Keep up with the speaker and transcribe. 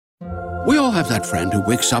We all have that friend who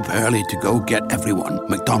wakes up early to go get everyone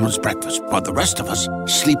McDonald's breakfast, while the rest of us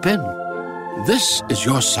sleep in. This is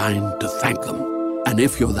your sign to thank them. And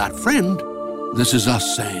if you're that friend, this is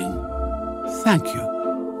us saying thank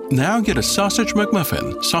you. Now get a sausage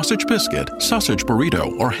McMuffin, sausage biscuit, sausage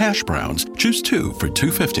burrito, or hash browns. Choose 2 for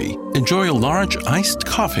 $2.50. Enjoy a large iced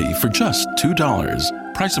coffee for just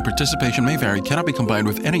 $2. Price and participation may vary. Cannot be combined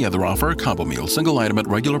with any other offer or combo meal. Single item at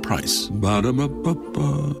regular price.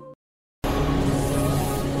 Ba-da-ba-ba-ba.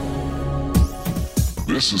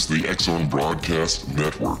 This is the X-Zone Broadcast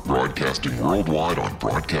Network, broadcasting worldwide on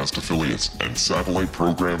broadcast affiliates and satellite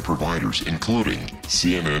program providers, including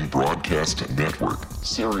CNN Broadcast Network,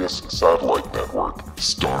 Sirius Satellite Network,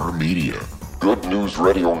 Star Media, Good News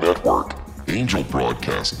Radio Network, Angel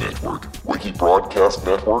Broadcast Network, Wiki Broadcast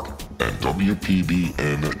Network, and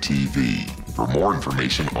WPBN TV. For more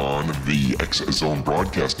information on the X-Zone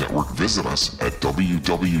Broadcast Network, visit us at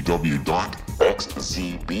www.xzbn.net.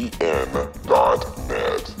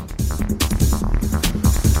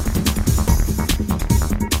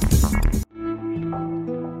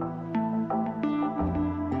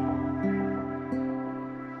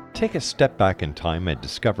 Take a step back in time and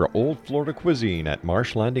discover old Florida cuisine at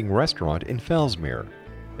Marsh Landing Restaurant in Fellsmere.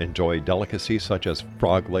 Enjoy delicacies such as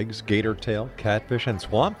frog legs, gator tail, catfish, and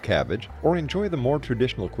swamp cabbage, or enjoy the more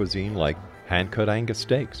traditional cuisine like hand-cut Angus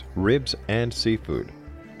steaks, ribs, and seafood.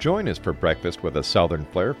 Join us for breakfast with a southern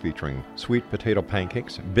flair featuring sweet potato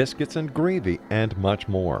pancakes, biscuits and gravy, and much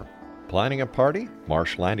more. Planning a party?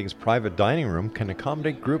 Marsh Landing's private dining room can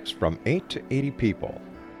accommodate groups from 8 to 80 people.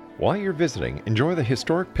 While you're visiting, enjoy the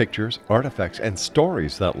historic pictures, artifacts, and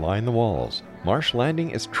stories that line the walls. Marsh Landing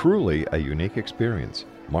is truly a unique experience.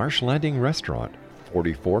 Marsh Landing Restaurant,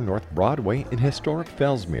 44 North Broadway in historic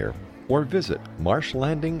Fellsmere, or visit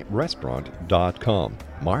marshlandingrestaurant.com.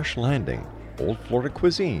 Marsh Landing, Old Florida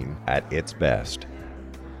cuisine at its best.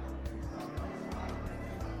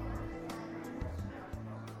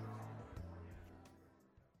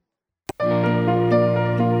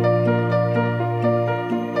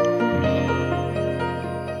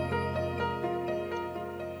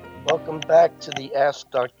 Welcome back to the Ask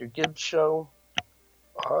Dr. Gibbs show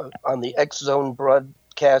on the X-Zone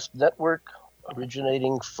Broadcast Network,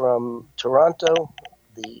 originating from Toronto,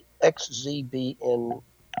 the xzbn.net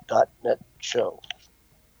show.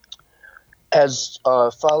 As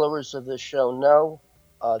followers of this show know,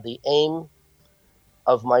 the aim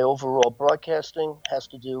of my overall broadcasting has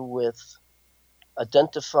to do with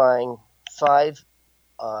identifying 5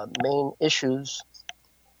 main issues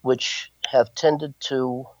which have tended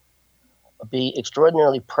to be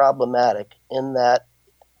extraordinarily problematic in that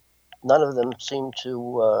none of them seem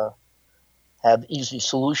to have easy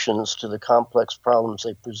solutions to the complex problems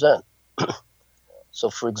they present. So,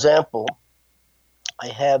 for example, I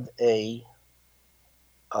have a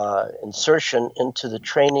insertion into the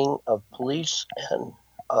training of police and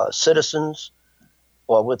citizens,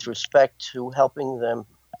 or with respect to helping them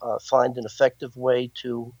find an effective way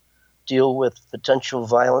to deal with potential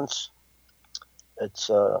violence. It's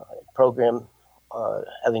a program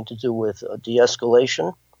having to do with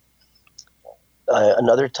de-escalation.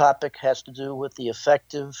 Another topic has to do with the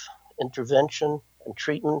effective intervention and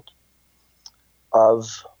treatment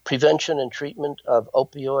of prevention and treatment of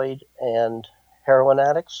opioid and heroin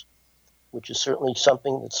addicts, which is certainly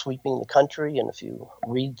something that's sweeping the country. And if you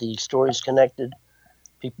read the stories connected,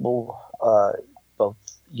 people, both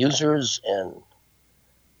users and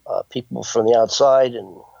people from the outside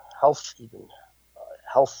and health, even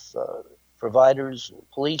health providers and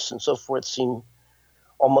police and so forth, seem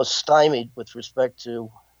almost stymied with respect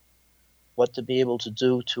to what to be able to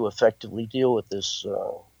do to effectively deal with this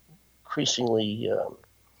increasingly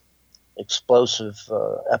explosive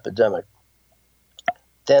epidemic.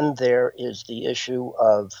 Then there is the issue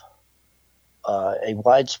of a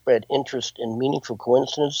widespread interest in meaningful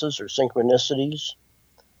coincidences or synchronicities,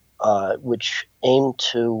 which aim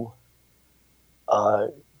to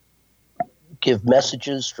give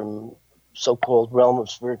messages from so-called realm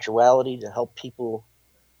of spirituality to help people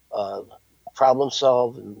problem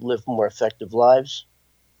solve and live more effective lives.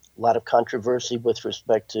 A lot of controversy with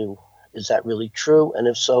respect to, is that really true? And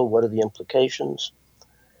if so, what are the implications?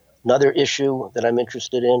 Another issue that I'm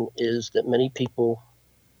interested in is that many people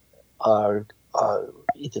are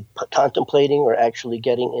either contemplating or actually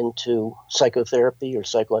getting into psychotherapy or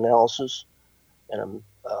psychoanalysis. And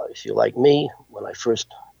if you're like me, when I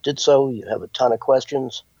first did so, you have a ton of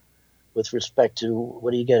questions with respect to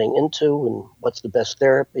what are you getting into and what's the best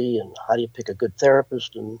therapy and how do you pick a good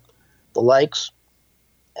therapist and the likes.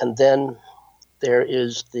 And then there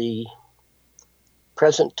is the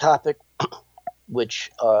present topic,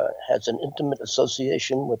 which has an intimate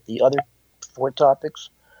association with the other 4 topics,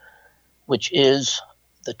 which is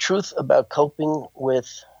the truth about coping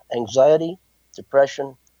with anxiety,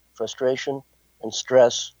 depression, frustration, and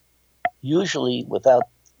stress, usually without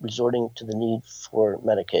resorting to the need for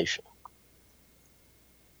medication.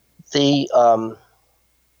 The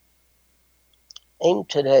aim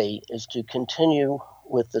today is to continue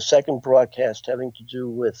with the second broadcast having to do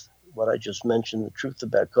with what I just mentioned, the truth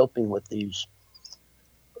about coping with these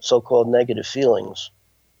so-called negative feelings.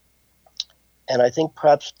 And I think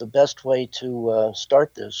perhaps the best way to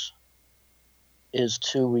start this is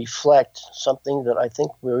to reflect something that I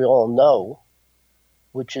think we all know,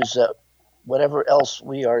 which is that whatever else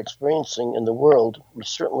we are experiencing in the world, we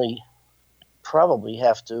certainly probably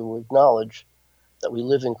have to acknowledge that we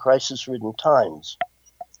live in crisis-ridden times.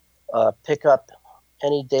 Pick up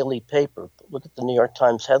any daily paper. Look at the New York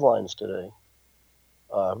Times headlines today.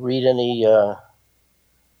 Read any,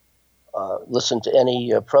 listen to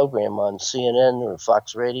any program on CNN or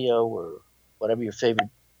Fox Radio or whatever your favorite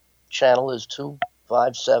channel is, 2,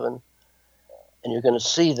 5, 7, and you're going to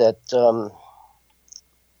see that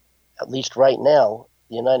at least right now,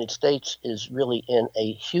 the United States is really in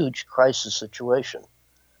a huge crisis situation.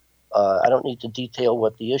 I don't need to detail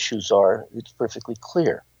what the issues are. It's perfectly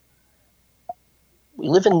clear. We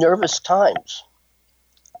live in nervous times.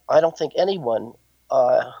 I don't think anyone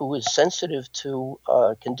who is sensitive to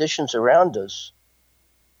conditions around us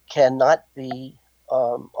cannot be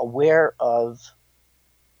aware of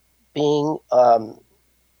being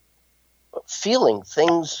feeling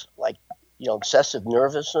things like excessive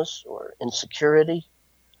nervousness or insecurity,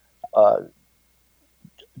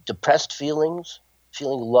 depressed feelings,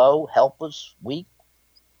 feeling low, helpless, weak,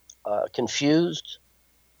 confused,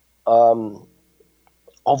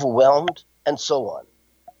 overwhelmed, and so on.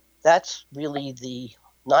 That's really the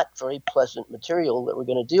not very pleasant material that we're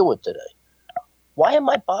going to deal with today. Why am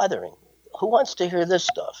I bothering? Who wants to hear this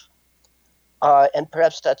stuff? And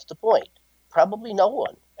perhaps that's the point. Probably no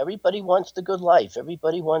one. Everybody wants the good life.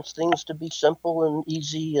 Everybody wants things to be simple and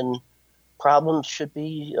easy, and problems should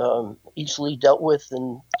be easily dealt with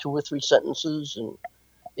in 2 or 3 sentences. And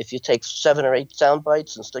if you take 7 or 8 sound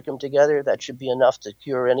bites and stick them together, that should be enough to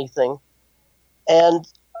cure anything. And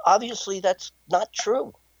obviously that's not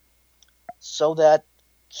true. So that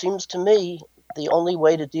seems to me the only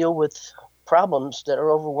way to deal with problems that are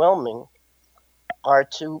overwhelming are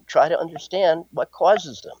to try to understand what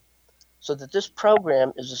causes them. So that this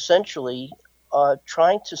program is essentially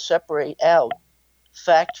trying to separate out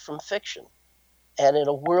fact from fiction. And in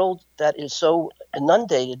a world that is so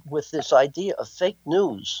inundated with this idea of fake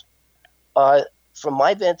news, from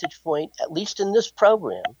my vantage point, at least in this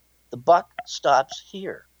program, the buck stops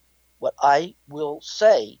here. What I will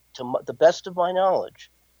say, to the best of my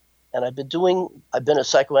knowledge, and I've been a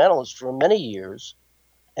psychoanalyst for many years,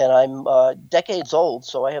 and I'm decades old,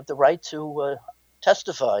 so I have the right to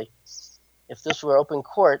testify, if this were open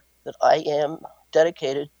court, that I am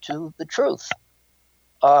dedicated to the truth.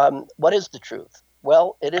 What is the truth?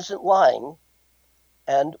 Well, it isn't lying,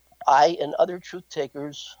 and I and other truth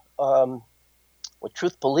takers, or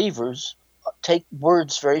truth believers, take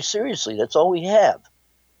words very seriously. That's all we have.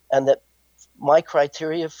 And that my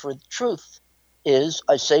criteria for the truth is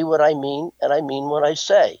I say what I mean, and I mean what I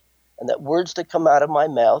say. And that words that come out of my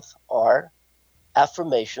mouth are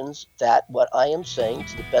affirmations that what I am saying,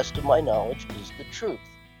 to the best of my knowledge, is the truth.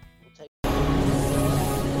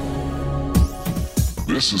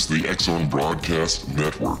 This is the X-Zone Broadcast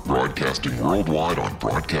Network, broadcasting worldwide on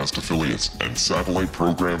broadcast affiliates and satellite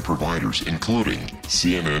program providers, including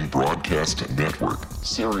CNN Broadcast Network,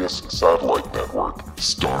 Sirius Satellite Network,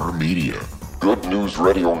 Star Media, Good News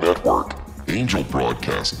Radio Network, Angel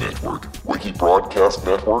Broadcast Network, Wiki Broadcast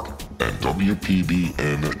Network, and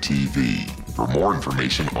WPBN TV. For more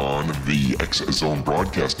information on the X-Zone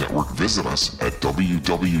Broadcast Network, visit us at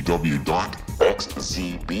www.xzbn.net.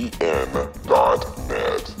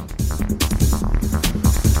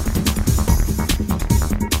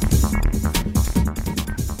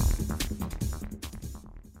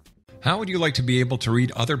 How would you like to be able to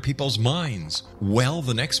read other people's minds? Well,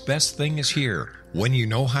 the next best thing is here. When you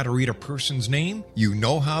know how to read a person's name, you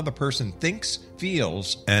know how the person thinks,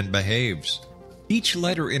 feels, and behaves. Each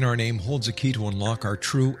letter in our name holds a key to unlock our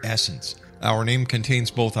true essence. Our name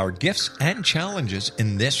contains both our gifts and challenges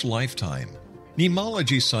in this lifetime.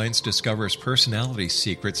 Nemology science discovers personality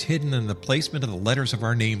secrets hidden in the placement of the letters of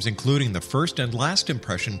our names, including the first and last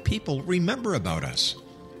impression people remember about us.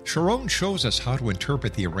 Sharon shows us how to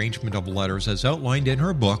interpret the arrangement of letters as outlined in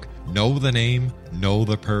her book, Know the Name, Know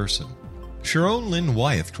the Person. Sharon Lynn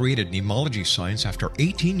Wyeth created nemology science after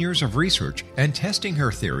 18 years of research and testing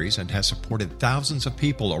her theories, and has supported thousands of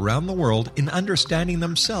people around the world in understanding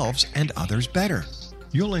themselves and others better.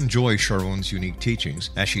 You'll enjoy Sharon's unique teachings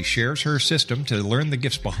as she shares her system to learn the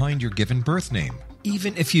gifts behind your given birth name.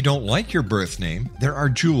 Even if you don't like your birth name, there are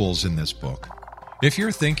jewels in this book. If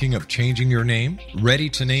you're thinking of changing your name, ready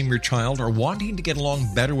to name your child, or wanting to get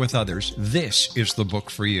along better with others, this is the book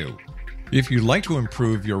for you. If you'd like to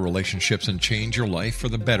improve your relationships and change your life for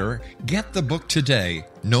the better, get the book today,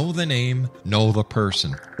 Know the Name, Know the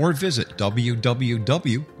Person, or visit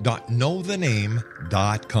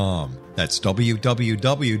www.knowthename.com. That's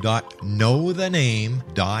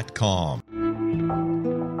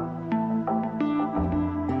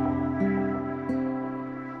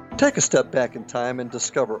www.knowthename.com. Take a step back in time and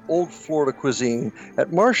discover old Florida cuisine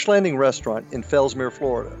at Marsh Landing Restaurant in Fellsmere,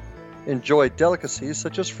 Florida. Enjoy delicacies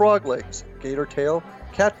such as frog legs, gator tail,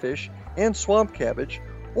 catfish, and swamp cabbage,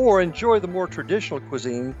 or enjoy the more traditional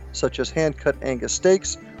cuisine such as hand-cut Angus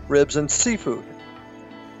steaks, ribs, and seafood.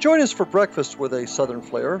 Join us for breakfast with a southern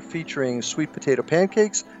flair featuring sweet potato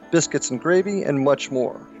pancakes, biscuits and gravy, and much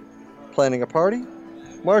more. Planning a party?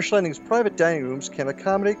 Marsh Landing's private dining rooms can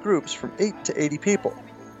accommodate groups from 8 to 80 people.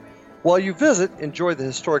 While you visit, enjoy the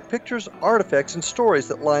historic pictures, artifacts, and stories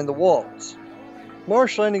that line the walls.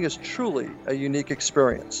 Marsh Landing is truly a unique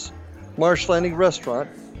experience. Marsh Landing Restaurant,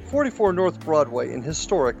 44 North Broadway in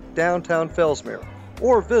historic downtown Fellsmere,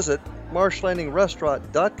 or visit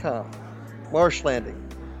marshlandingrestaurant.com. Marsh Landing,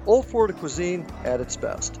 old Florida cuisine at its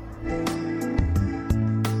best.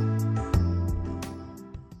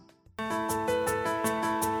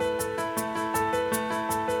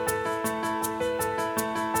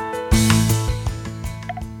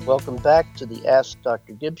 Welcome back to the Ask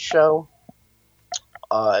Dr. Gibbs show.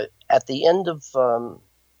 At the end of,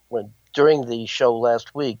 during the show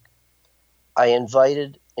last week, I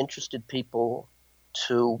invited interested people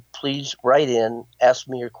to please write in, ask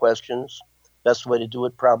me your questions. Best way to do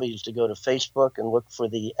it probably is to go to Facebook and look for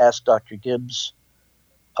the Ask Dr. Gibbs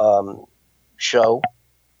show,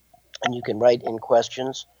 and you can write in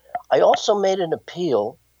questions. I also made an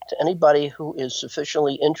appeal to anybody who is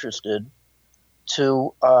sufficiently interested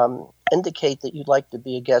to indicate that you'd like to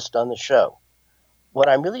be a guest on the show. What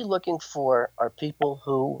I'm really looking for are people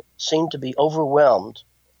who seem to be overwhelmed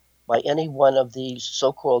by any one of these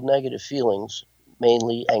so-called negative feelings,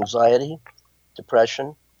 mainly anxiety,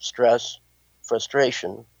 depression, stress,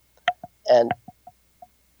 frustration, and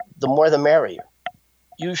the more the merrier.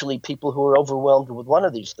 Usually people who are overwhelmed with one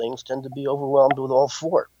of these things tend to be overwhelmed with all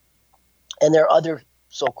four. And there are other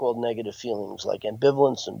so-called negative feelings like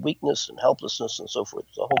ambivalence and weakness and helplessness and so forth.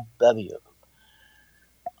 There's a whole bevy of them.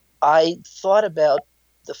 I thought about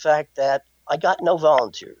the fact that I got no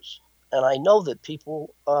volunteers, and I know that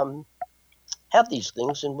people have these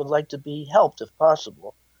things and would like to be helped if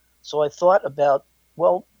possible. So I thought about,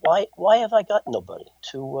 well, why have I got nobody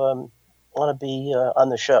to want to be on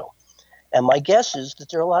the show? And my guess is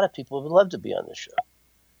that there are a lot of people who would love to be on the show.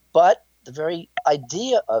 But the very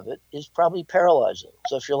idea of it is probably paralyzing.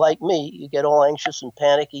 So if you're like me, you get all anxious and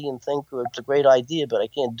panicky and think, oh, it's a great idea, but I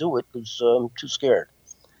can't do it because I'm too scared.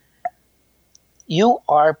 You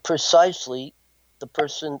are precisely the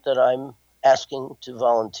person that I'm asking to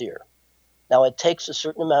volunteer. Now, it takes a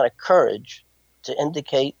certain amount of courage to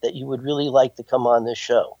indicate that you would really like to come on this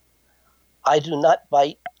show. I do not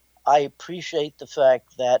bite. I appreciate the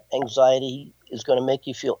fact that anxiety is going to make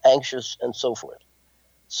you feel anxious and so forth.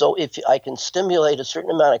 So if I can stimulate a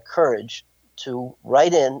certain amount of courage to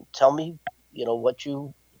write in, tell me,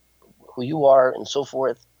 who you are and so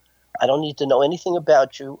forth. I don't need to know anything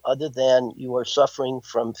about you other than you are suffering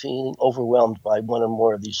from feeling overwhelmed by one or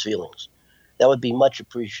more of these feelings. That would be much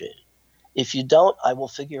appreciated. If you don't, I will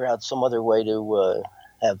figure out some other way to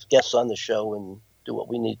have guests on the show and do what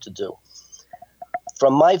we need to do.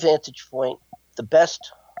 From my vantage point, the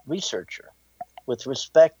best researcher with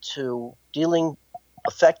respect to dealing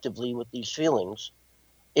effectively with these feelings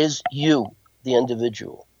is you, the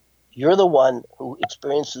individual. You're the one who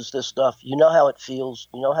experiences this stuff. You know how it feels,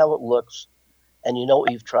 you know how it looks, and you know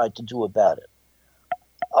what you've tried to do about it.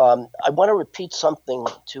 I want to repeat something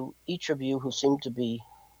to each of you who seem to be,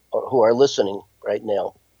 or who are listening right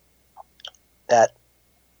now, that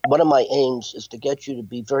one of my aims is to get you to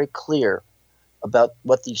be very clear about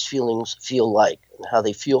what these feelings feel like and how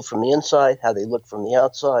they feel from the inside, how they look from the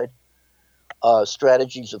outside,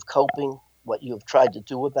 strategies of coping, what you have tried to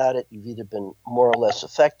do about it. You've either been more or less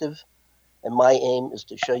effective, and my aim is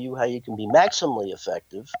to show you how you can be maximally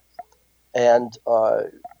effective. And I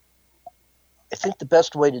think the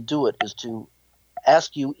best way to do it is to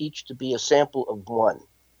ask you each to be a sample of one.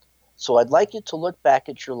 So I'd like you to look back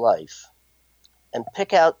at your life and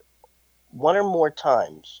pick out one or more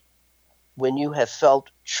times when you have felt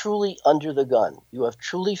truly under the gun. You have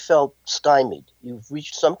truly felt stymied. You've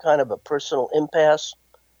reached some kind of a personal impasse.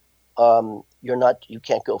 You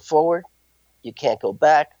can't go forward. You can't go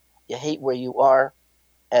back. You hate where you are.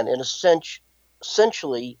 And in a sense,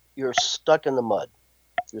 essentially, you're stuck in the mud.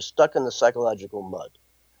 You're stuck in the psychological mud.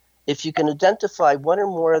 If you can identify one or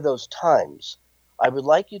more of those times, I would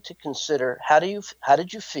like you to consider how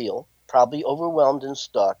did you feel, probably overwhelmed and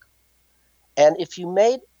stuck, and if you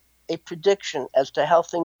made a prediction as to how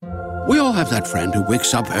things. We all have that friend who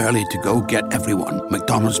wakes up early to go get everyone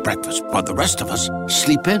McDonald's breakfast, while the rest of us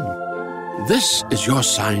sleep in. This is your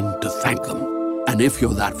sign to thank them. And if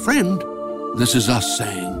you're that friend, this is us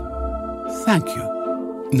saying thank you.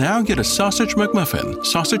 Now get a sausage McMuffin,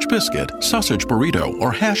 sausage biscuit, sausage burrito,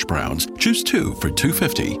 or hash browns. Choose 2 for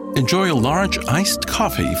 $2.50. Enjoy a large iced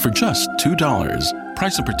coffee for just $2.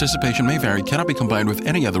 Price and participation may vary. Cannot be combined with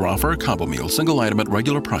any other offer or combo meal. Single item at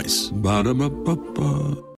regular price.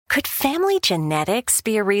 Ba-da-ba-ba-ba. Could family genetics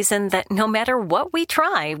be a reason that no matter what we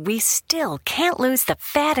try, we still can't lose the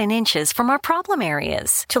fat and inches from our problem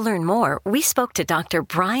areas? To learn more, we spoke to Dr.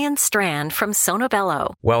 Brian Strand from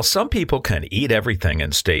Sonobello. While some people can eat everything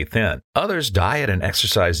and stay thin, others diet and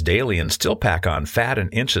exercise daily and still pack on fat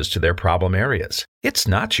and inches to their problem areas. It's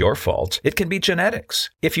not your fault. It can be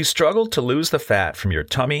genetics. If you struggle to lose the fat from your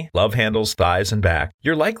tummy, love handles, thighs, and back,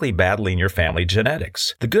 you're likely battling your family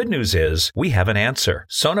genetics. The good news is we have an answer.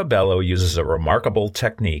 Sonobello uses a remarkable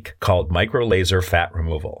technique called microlaser fat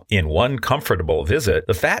removal. In one comfortable visit,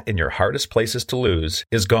 the fat in your hardest places to lose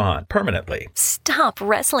is gone permanently. Stop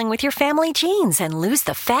wrestling with your family genes and lose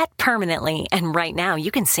the fat permanently. And right now,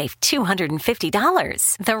 you can save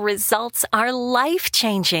 $250. The results are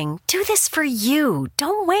life-changing. Do this for you.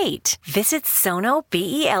 Don't wait. Visit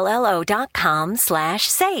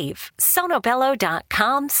sonobello.com/save.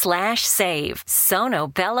 sonobello.com/save.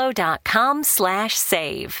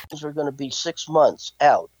 sonobello.com/save. We're going to be 6 months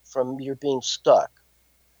out from your being stuck.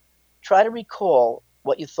 Try to recall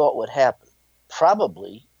what you thought would happen.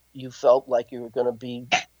 Probably you felt like you were going to be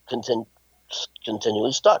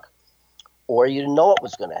continually stuck, or you didn't know what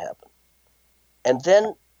was going to happen. And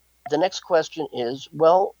then the next question is,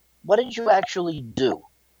 well, what did you actually do?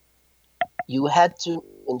 You had to,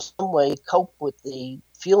 in some way, cope with the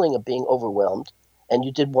feeling of being overwhelmed, and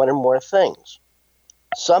you did one or more things.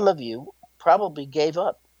 Some of you probably gave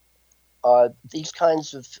up. These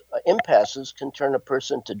kinds of impasses can turn a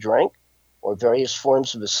person to drink, or various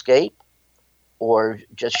forms of escape, or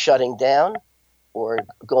just shutting down, or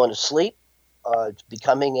going to sleep,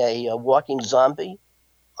 becoming a walking zombie,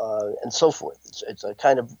 and so forth. It's a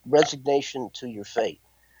kind of resignation to your fate.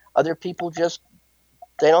 Other people just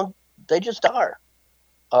are.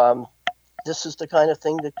 This is the kind of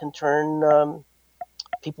thing that can turn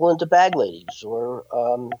people into bag ladies or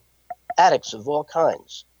addicts of all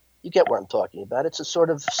kinds. You get what I'm talking about. It's a sort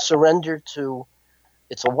of surrender to,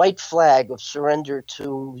 it's a white flag of surrender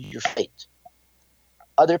to your fate.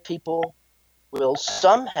 Other people will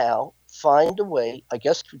somehow find a way, I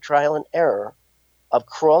guess through trial and error, of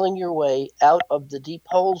crawling your way out of the deep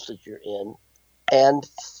holes that you're in and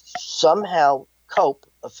somehow cope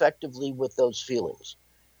effectively with those feelings.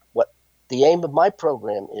 What the aim of my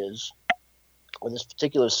program is, or this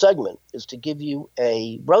particular segment, is to give you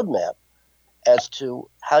a roadmap as to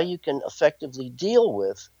how you can effectively deal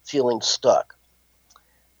with feeling stuck.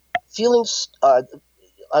 Feelings on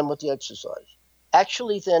with the exercise.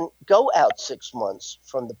 Actually, then go out 6 months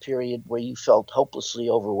from the period where you felt hopelessly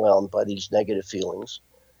overwhelmed by these negative feelings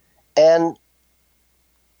and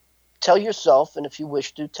tell yourself, and if you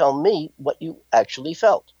wish to, tell me what you actually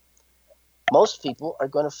felt. Most people are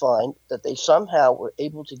going to find that they somehow were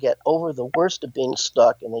able to get over the worst of being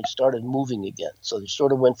stuck and they started moving again. So they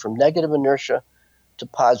sort of went from negative inertia to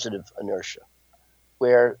positive inertia,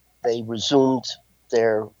 where they resumed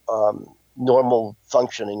their normal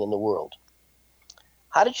functioning in the world.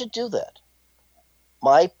 How did you do that?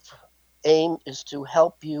 My aim is to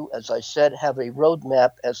help you, as I said, have a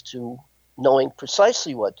roadmap as to knowing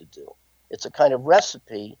precisely what to do. It's a kind of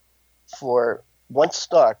recipe for, once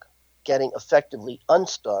stuck, getting effectively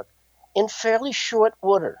unstuck in fairly short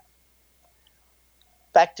order.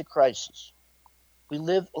 Back to crisis. We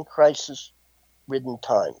live in crisis-ridden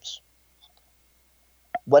times.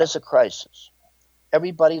 What is a crisis?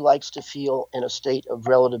 Everybody likes to feel in a state of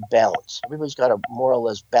relative balance. Everybody's got a more or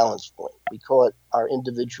less balance point. We call it our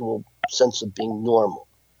individual sense of being normal.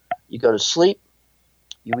 You go to sleep,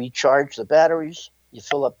 you recharge the batteries, you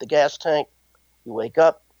fill up the gas tank, you wake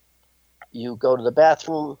up, you go to the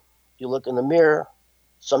bathroom, you look in the mirror,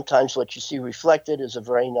 Sometimes what you see reflected is a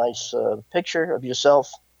very nice picture of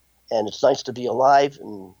yourself, and it's nice to be alive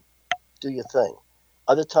and do your thing.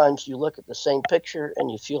 Other times you look at the same picture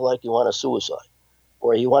and you feel like you want to suicide,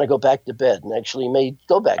 or you want to go back to bed, and actually you may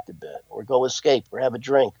go back to bed or go escape or have a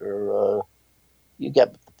drink, or you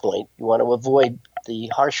get the point. You want to avoid the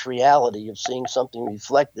harsh reality of seeing something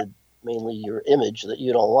reflected, mainly your image, that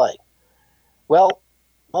you don't like. Well,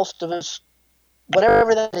 most of us,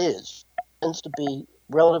 whatever that is, tends to be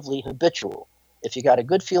relatively habitual. If you got a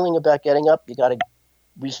good feeling about getting up, you got a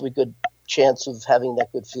reasonably good chance of having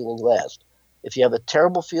that good feeling last. If you have a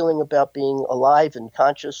terrible feeling about being alive and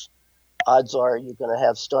conscious, odds are you're going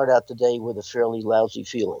to start out the day with a fairly lousy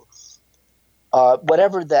feeling.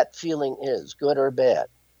 Whatever that feeling is, good or bad,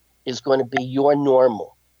 is going to be your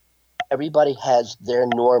normal. Everybody has their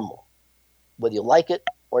normal. Whether you like it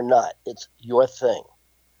or not, it's your thing.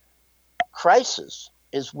 Crisis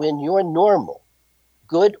is when your normal,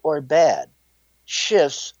 good or bad,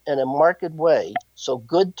 shifts in a marked way, so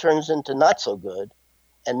good turns into not so good,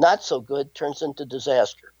 and not so good turns into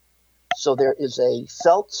disaster. So there is a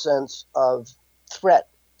felt sense of threat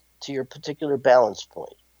to your particular balance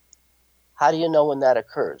point. How do you know when that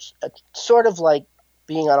occurs? It's sort of like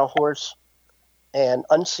being on a horse and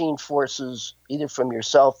unseen forces, either from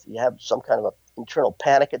yourself, you have some kind of an internal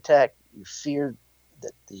panic attack, you fear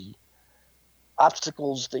that the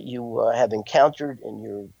obstacles that you have encountered in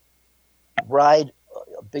your ride,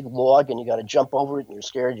 a big log, and you got to jump over it, and you're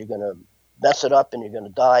scared you're going to mess it up and you're going to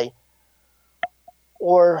die.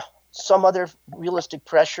 Or some other realistic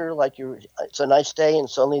pressure, like it's a nice day and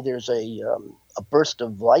suddenly there's a burst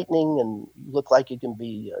of lightning and you look like you can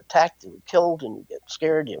be attacked or killed, and you get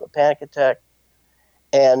scared, you have a panic attack.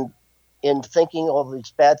 And in thinking all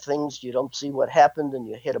these bad things, you don't see what happened, and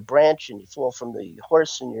you hit a branch and you fall from the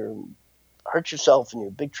horse and you hurt yourself and you're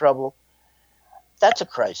in big trouble. That's a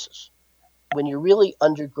crisis. When you're really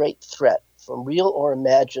under great threat from real or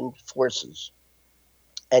imagined forces,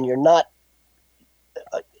 and you're not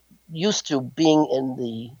used to being in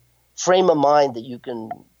the frame of mind that you can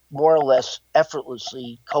more or less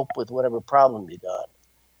effortlessly cope with whatever problem you got.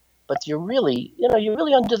 But you're really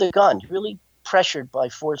under the gun. You're really pressured by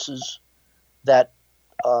forces that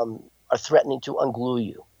are threatening to unglue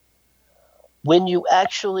you. When you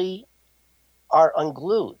actually are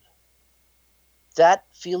unglued, that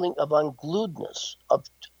feeling of ungluedness, of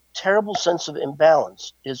terrible sense of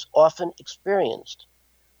imbalance, is often experienced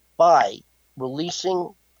by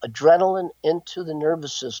releasing adrenaline into the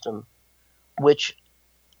nervous system, which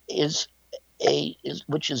is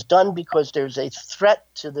done because there's a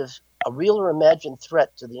threat to a real or imagined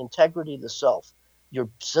threat to the integrity of the self. Your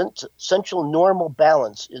central normal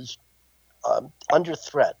balance is under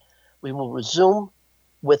threat. We will resume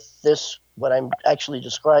with this, what I'm actually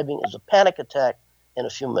describing as a panic attack, in a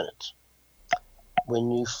few minutes.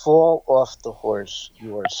 When you fall off the horse,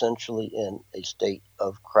 you are essentially in a state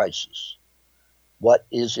of crisis. What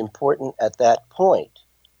is important at that point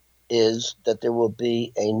is that there will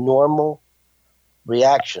be a normal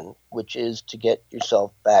reaction, which is to get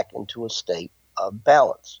yourself back into a state of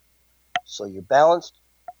balance. So you're balanced,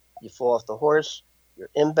 you fall off the horse,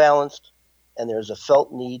 you're imbalanced, and there's a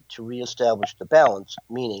felt need to reestablish the balance,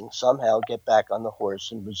 meaning somehow get back on the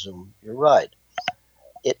horse and resume your ride.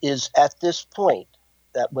 It is at this point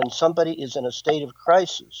that when somebody is in a state of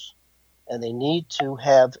crisis and they need to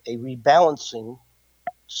have a rebalancing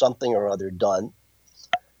something or other done,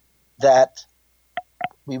 that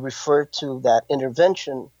we refer to that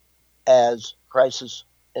intervention as crisis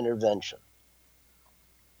intervention.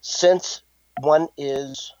 Since one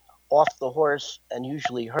is off the horse and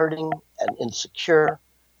usually hurting and insecure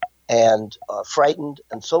and frightened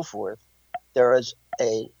and so forth, there is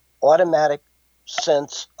an automatic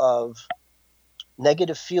sense of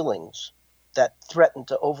negative feelings that threaten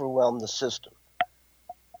to overwhelm the system.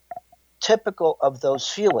 Typical of those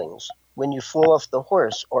feelings when you fall off the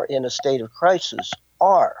horse or in a state of crisis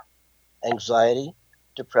are anxiety,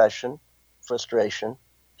 depression, frustration,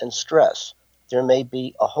 and stress. There may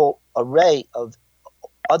be a whole array of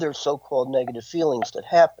other so-called negative feelings that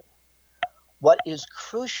happen. What is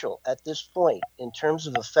crucial at this point in terms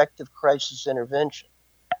of effective crisis intervention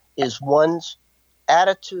is one's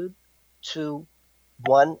attitude to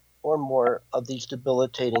one or more of these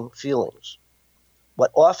debilitating feelings.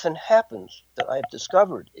 What often happens that I've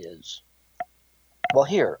discovered is, well,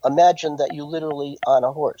 here, imagine that you literally on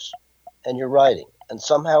a horse and you're riding, and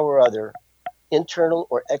somehow or other, internal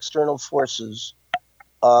or external forces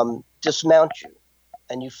dismount you,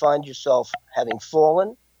 and you find yourself having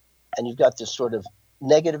fallen, and you've got this sort of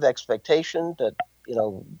negative expectation that,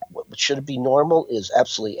 what should be normal is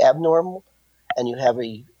absolutely abnormal, and you have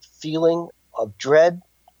a feeling of dread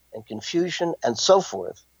and confusion and so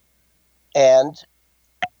forth, and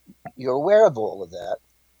you're aware of all of that,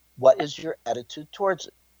 what is your attitude towards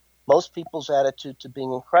it? Most people's attitude to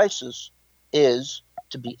being in crisis is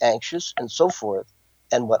to be anxious and so forth.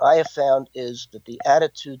 And what I have found is that the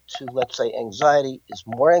attitude to, let's say, anxiety is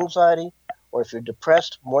more anxiety, or if you're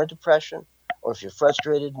depressed, more depression, or if you're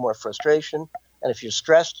frustrated, more frustration, and if you're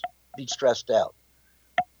stressed, be stressed out.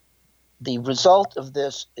 The result of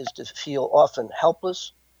this is to feel often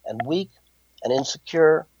helpless and weak and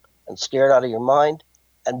insecure and scared out of your mind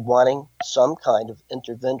and wanting some kind of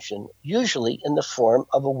intervention, usually in the form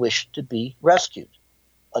of a wish to be rescued,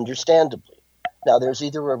 understandably. Now, there's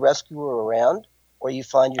either a rescuer around or you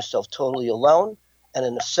find yourself totally alone, and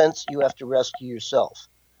in a sense, you have to rescue yourself.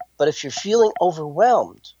 But if you're feeling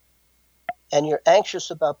overwhelmed and you're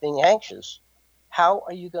anxious about being anxious, how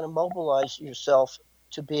are you going to mobilize yourself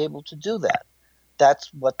to be able to do that?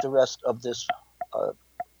 That's what the rest of this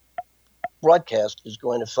broadcast is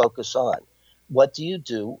going to focus on. What do you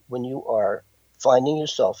do when you are finding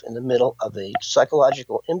yourself in the middle of a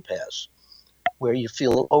psychological impasse where you're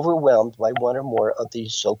feeling overwhelmed by one or more of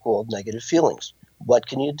these so-called negative feelings? What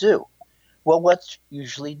can you do? Well, what's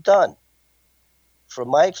usually done? From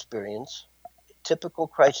my experience, typical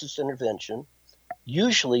crisis intervention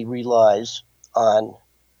usually relies on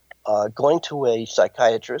going to a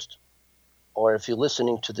psychiatrist, or if you're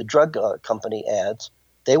listening to the drug company ads,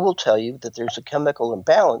 they will tell you that there's a chemical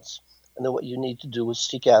imbalance and that what you need to do is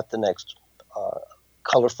seek out the next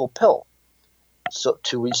colorful pill so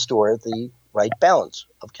to restore the right balance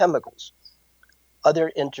of chemicals. Other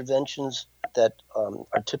interventions that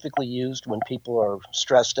are typically used when people are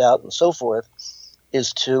stressed out and so forth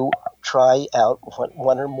is to try out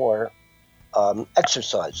one or more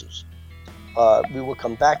exercises. We will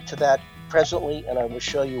come back to that presently, and I will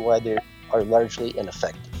show you why they are largely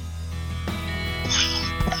ineffective.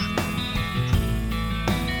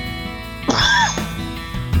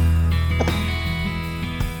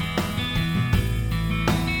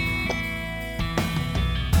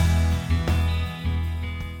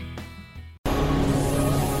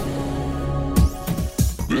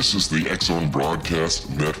 This is the X-Zone Broadcast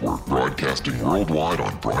Network, broadcasting worldwide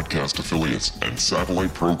on broadcast affiliates and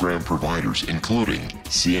satellite program providers, including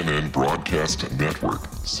CNN Broadcast Network,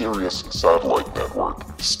 Sirius Satellite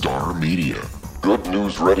Network, Star Media, Good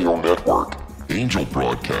News Radio Network, Angel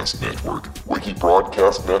Broadcast Network, Wiki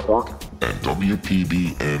Broadcast Network, and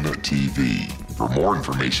WPBN TV. For more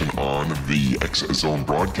information on the X-Zone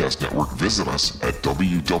Broadcast Network, visit us at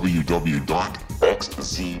www.xzbn.net.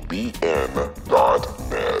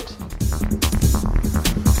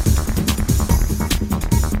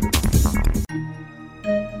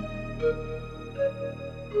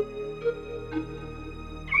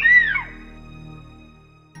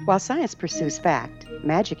 While science pursues fact,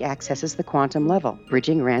 magic accesses the quantum level,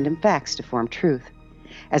 bridging random facts to form truth.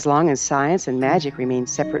 As long as science and magic remain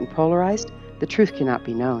separate and polarized, the truth cannot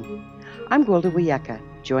be known. I'm Gwilda Wiyaka.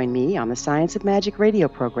 Join me on the Science of Magic radio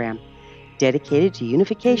program, dedicated to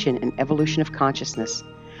unification and evolution of consciousness.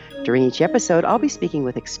 During each episode, I'll be speaking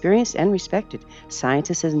with experienced and respected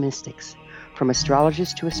scientists and mystics. From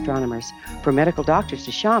astrologers to astronomers, from medical doctors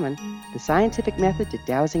to shaman, the scientific method to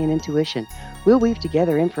dowsing and intuition, we'll weave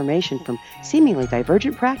together information from seemingly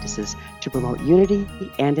divergent practices to promote unity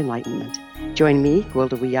and enlightenment. Join me,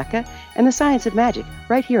 Gwilda Wiyaka, and the Science of Magic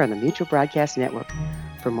right here on the Mutual Broadcast Network.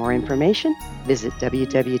 For more information, visit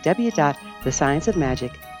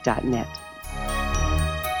www.thescienceofmagic.net.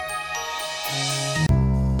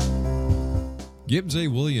 Gibbs A.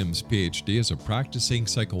 Williams, Ph.D., is a practicing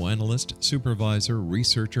psychoanalyst, supervisor,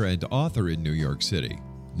 researcher, and author in New York City.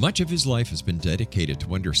 Much of his life has been dedicated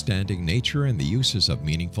to understanding nature and the uses of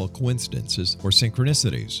meaningful coincidences or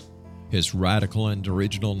synchronicities. His radical and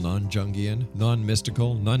original non-Jungian,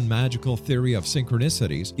 non-mystical, non-magical theory of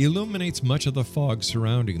synchronicities illuminates much of the fog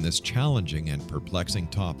surrounding this challenging and perplexing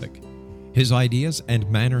topic. His ideas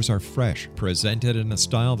and manners are fresh, presented in a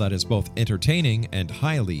style that is both entertaining and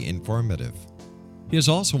highly informative. He is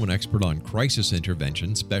also an expert on crisis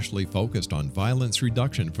intervention, specially focused on violence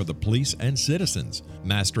reduction for the police and citizens,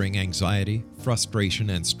 mastering anxiety,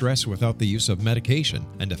 frustration, and stress without the use of medication,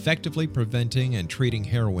 and effectively preventing and treating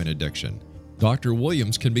heroin addiction. Dr.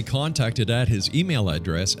 Williams can be contacted at his email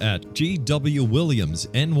address at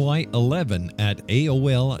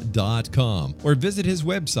gwwilliamsny11@aol.com or visit his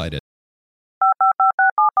website at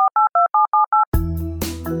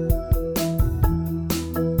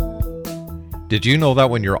Did you know that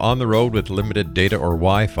when you're on the road with limited data or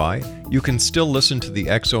Wi-Fi, you can still listen to the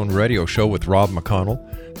X-Zone Radio Show with Rob McConnell,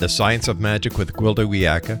 The Science of Magic with Gwilda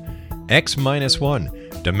Wiyaka,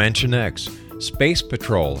 X-1, Dimension X, Space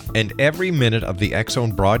Patrol, and every minute of the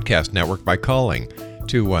X-Zone Broadcast Network by calling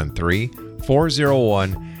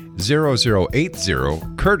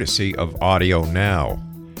 213-401-0080, courtesy of Audio Now.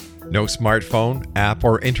 No smartphone, app,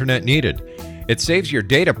 or internet needed. It saves your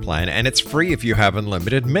data plan and it's free if you have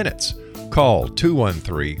unlimited minutes. Call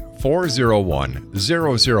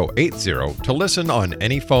 213-401-0080 to listen on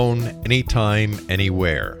any phone, anytime,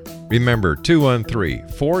 anywhere. Remember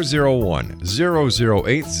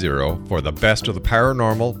 213-401-0080 for the best of the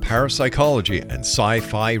paranormal, parapsychology, and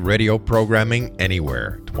sci-fi radio programming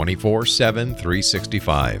anywhere, 24/7,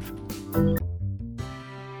 365.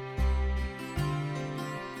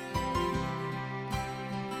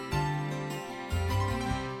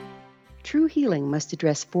 True healing must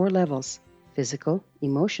address 4 levels: physical,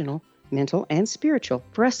 emotional, mental, and spiritual,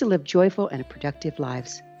 for us to live joyful and productive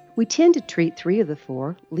lives. We tend to treat 3 of the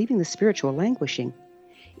 4, leaving the spiritual languishing.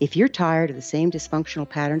 If you're tired of the same dysfunctional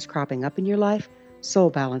patterns cropping up in your life, Soul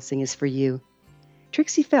Balancing is for you.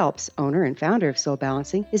 Trixie Phelps, owner and founder of Soul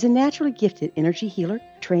Balancing, is a naturally gifted energy healer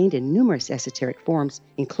trained in numerous esoteric forms,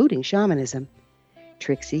 including shamanism.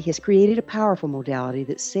 Trixie has created a powerful modality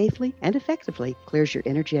that safely and effectively clears your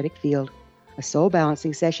energetic field. A soul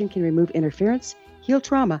balancing session can remove interference, heal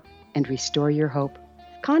trauma, and restore your hope.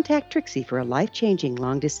 Contact Trixie for a life-changing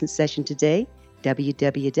long-distance session today,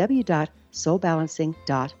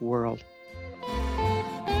 www.soulbalancing.world.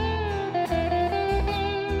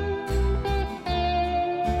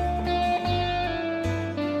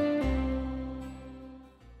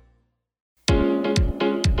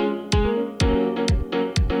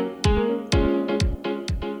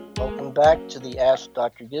 Welcome back to the Ask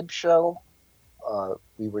Dr. Gibbs show.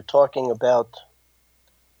 We were talking about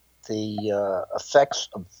the effects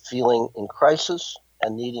of feeling in crisis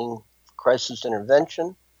and needing crisis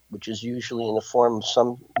intervention, which is usually in the form of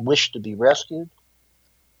some wish to be rescued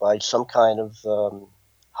by some kind of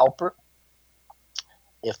helper.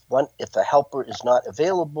 If a helper is not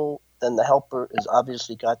available, then the helper is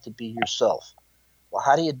obviously got to be yourself. Well,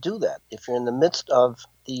 how do you do that if you're in the midst of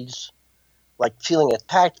these, like feeling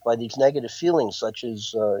attacked by these negative feelings such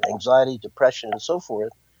as anxiety, depression, and so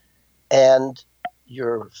forth, and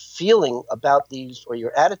your feeling about these, or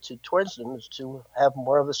your attitude towards them, is to have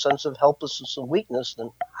more of a sense of helplessness and weakness?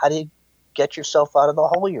 Then how do you get yourself out of the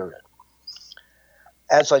hole you're in?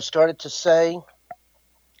 As I started to say,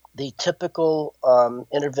 the typical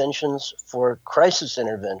interventions for crisis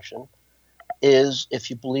intervention is, if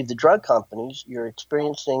you believe the drug companies, you're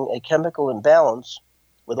experiencing a chemical imbalance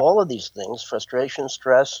with all of these things, frustration,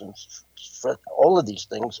 stress, and all of these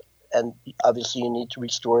things. And obviously you need to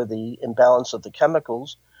restore the imbalance of the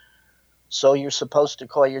chemicals. So you're supposed to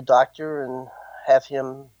call your doctor and have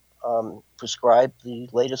him prescribe the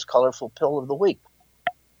latest colorful pill of the week.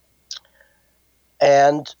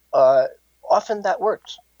 And often that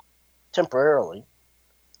works temporarily.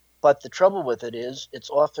 But the trouble with it is it's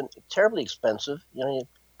often terribly expensive. You know, you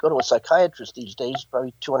go to a psychiatrist these days,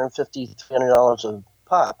 probably $250, $300 a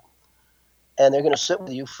pop. And they're going to sit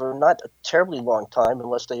with you for not a terribly long time,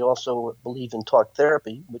 unless they also believe in talk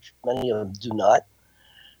therapy, which many of them do not.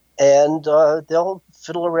 And they'll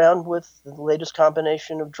fiddle around with the latest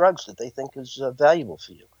combination of drugs that they think is valuable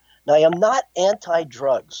for you. Now, I am not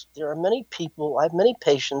anti-drugs. There are many people, I have many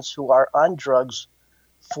patients who are on drugs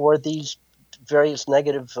for these various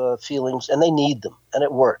negative feelings, and they need them, and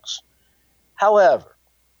it works. However,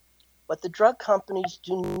 what the drug companies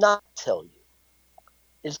do not tell you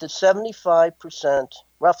is that 75%,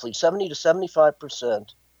 roughly 70 to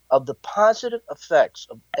 75% of the positive effects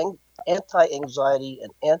of anti-anxiety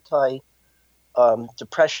and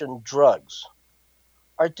anti-depression drugs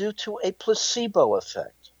are due to a placebo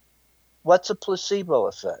effect. What's a placebo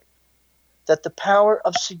effect? That the power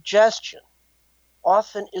of suggestion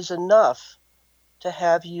often is enough to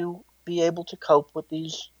have you be able to cope with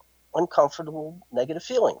these uncomfortable negative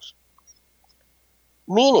feelings.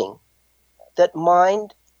 Meaning that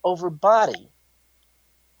mind over body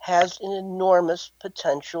has an enormous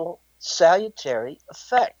potential salutary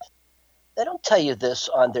effect. They don't tell you this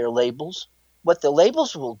on their labels. What the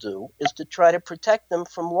labels will do is to try to protect them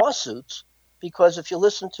from lawsuits, because if you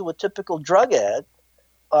listen to a typical drug ad,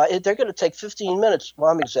 they're going to take 15 minutes.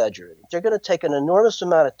 Well, I'm exaggerating. They're going to take an enormous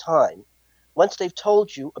amount of time. Once they've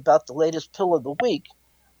told you about the latest pill of the week,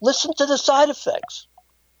 listen to the side effects.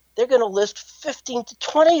 They're going to list 15 to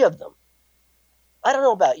 20 of them. I don't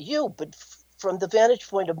know about you, but from the vantage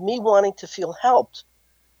point of me wanting to feel helped,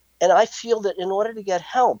 and I feel that in order to get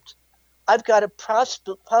helped, I've got to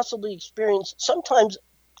possibly experience sometimes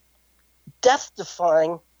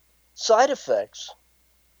death-defying side effects.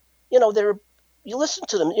 You know, there are you listen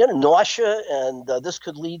to them, nausea, and this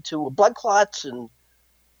could lead to blood clots, and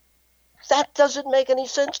that doesn't make any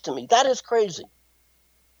sense to me. That is crazy.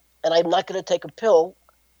 And I'm not going to take a pill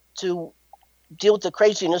to deal with the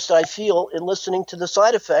craziness that I feel in listening to the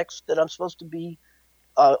side effects that I'm supposed to be,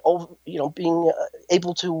 being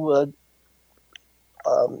able to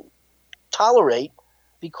tolerate,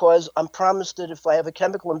 because I'm promised that if I have a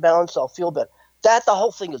chemical imbalance, I'll feel better. The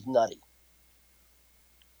whole thing is nutty.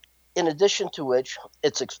 In addition to which,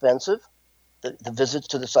 it's expensive. The visits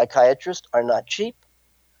to the psychiatrist are not cheap.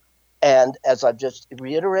 And as I've just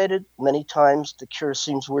reiterated many times, the cure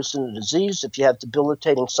seems worse than the disease if you have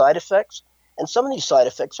debilitating side effects. And some of these side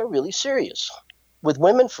effects are really serious. With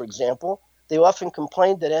women, for example, they often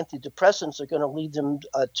complain that antidepressants are going to lead them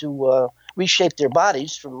to reshape their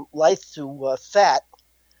bodies from lithe to fat,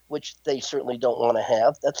 which they certainly don't want to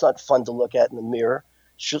have. That's not fun to look at in the mirror.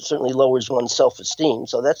 Certainly lowers one's self-esteem,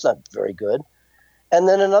 so that's not very good. And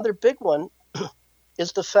then another big one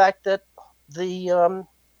is the fact that the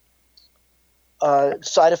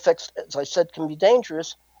side effects, as I said, can be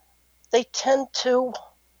dangerous. They tend to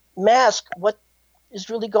mask what is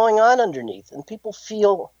really going on underneath, and people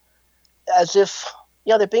feel as if,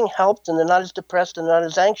 they're being helped and they're not as depressed and not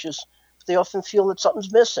as anxious, but they often feel that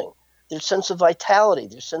something's missing. Their sense of vitality,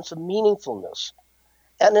 their sense of meaningfulness.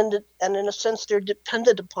 And in a sense, they're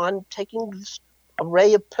dependent upon taking this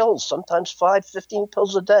array of pills, sometimes 5, 15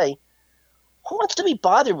 pills a day. Who wants to be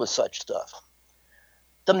bothered with such stuff?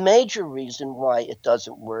 The major reason why it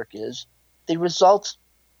doesn't work is the results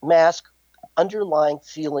mask underlying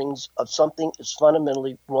feelings of something is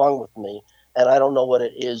fundamentally wrong with me, and I don't know what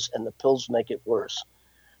it is, and the pills make it worse.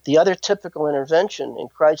 The other typical intervention in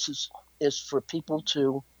crisis is for people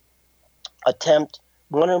to attempt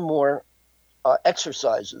one or more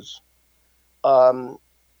exercises,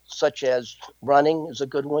 such as running is a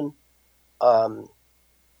good one,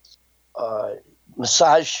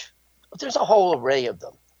 massage. There's a whole array of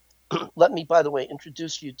them. Let me, by the way,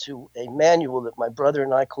 introduce you to a manual that my brother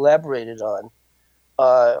and I collaborated on,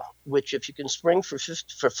 which if you can spring for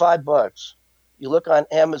 $5, you look on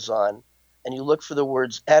Amazon and you look for the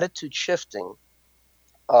words attitude shifting,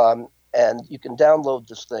 and you can download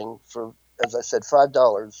this thing for, as I said,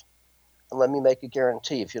 $5. And let me make a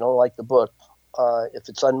guarantee. If you don't like the book, if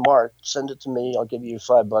it's unmarked, send it to me. I'll give you your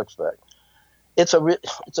 $5 back. It's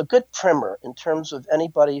a good primer in terms of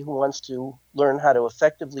anybody who wants to learn how to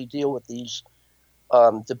effectively deal with these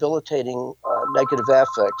debilitating negative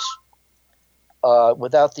affects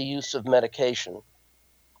without the use of medication.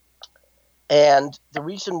 And the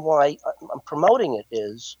reason why I'm promoting it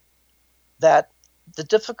is that the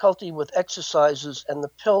difficulty with exercises and the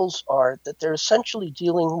pills are that they're essentially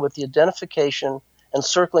dealing with the identification and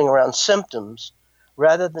circling around symptoms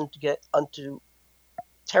rather than to get onto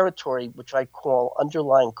territory, which I call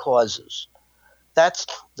underlying causes. That's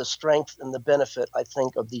the strength and the benefit, I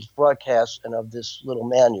think, of these broadcasts and of this little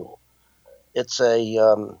manual. It's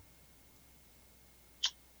a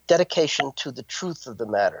dedication to the truth of the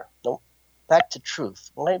matter. No, back to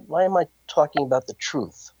truth. Why am I talking about the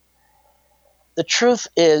truth? The truth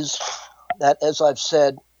is that, as I've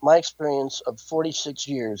said, my experience of 46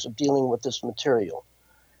 years of dealing with this material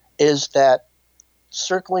is that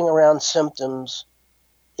circling around symptoms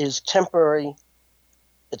is temporary.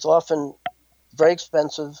 It's often very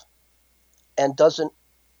expensive and doesn't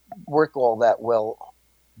work all that well.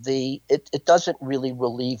 It doesn't really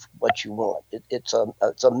relieve what you want. It's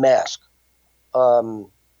a mask.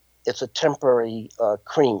 It's a temporary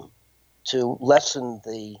cream to lessen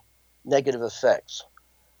the negative effects.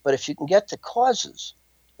 But if you can get to causes,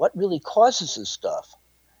 what really causes this stuff,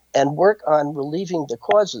 and work on relieving the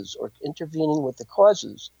causes or intervening with the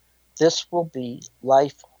causes, this will be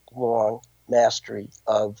lifelong mastery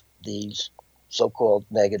of these so-called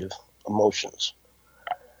negative emotions.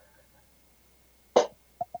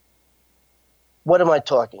 What am I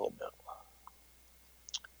talking about?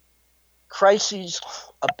 Crises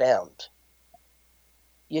abound.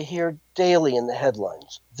 You hear daily in the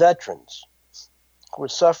headlines, veterans who are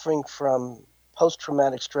suffering from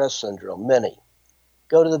post-traumatic stress syndrome, many,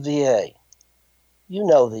 go to the VA. You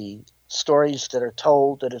know the stories that are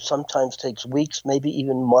told that it sometimes takes weeks, maybe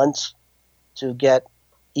even months to get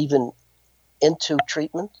even into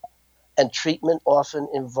treatment. And treatment often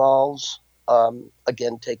involves,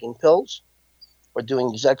 again, taking pills or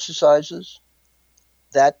doing these exercises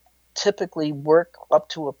that typically work up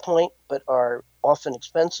to a point but are often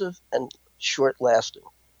expensive and short-lasting.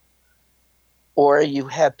 Or you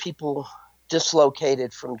have people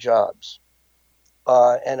dislocated from jobs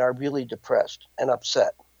and are really depressed and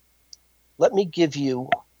upset. Let me give you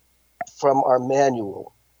from our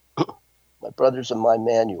manual My Brothers and My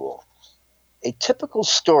Manual. A typical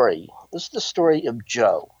story, this is the story of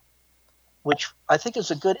Joe, which I think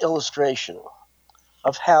is a good illustration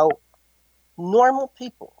of how normal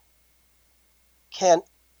people can,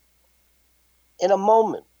 in a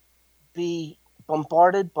moment, be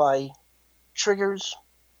bombarded by triggers,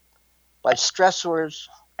 by stressors,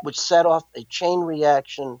 which set off a chain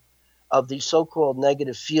reaction of these so-called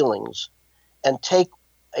negative feelings, and take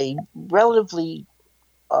a relatively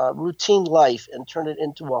routine life and turn it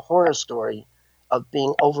into a horror story of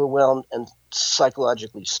being overwhelmed and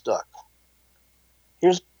psychologically stuck.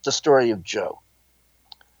 Here's the story of Joe.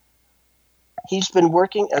 He's been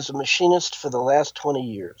working as a machinist for the last 20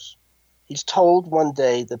 years. He's told one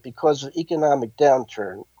day that because of economic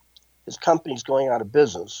downturn, his company's going out of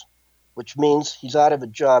business, which means he's out of a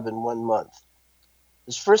job in 1 month.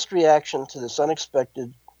 His first reaction to this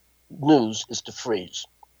unexpected news is to freeze.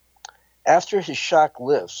 After his shock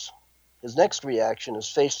lifts, his next reaction is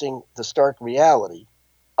facing the stark reality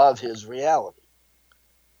of his reality.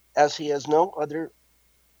 As he has no other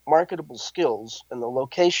marketable skills and the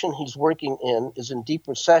location he's working in is in deep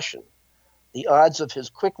recession, the odds of his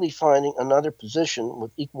quickly finding another position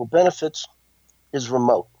with equal benefits is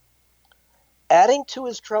remote. Adding to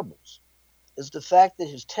his troubles is the fact that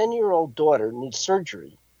his 10-year-old daughter needs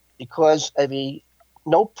surgery because of a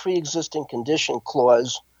no pre-existing condition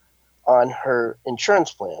clause on her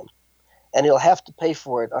insurance plan, and he'll have to pay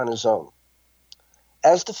for it on his own.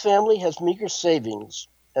 As the family has meager savings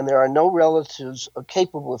and there are no relatives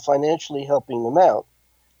capable of financially helping them out,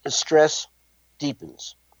 his stress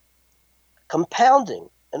deepens. Compounding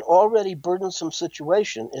an already burdensome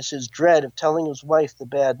situation is his dread of telling his wife the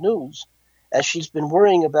bad news, as she's been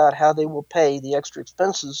worrying about how they will pay the extra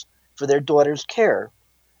expenses for their daughter's care,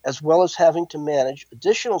 as well as having to manage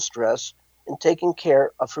additional stress in taking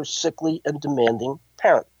care of her sickly and demanding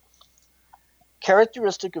parent.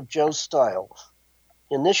 Characteristic of Joe's style,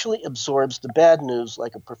 he initially absorbs the bad news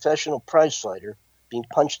like a professional prize fighter being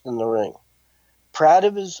punched in the ring. Proud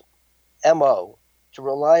of his MO to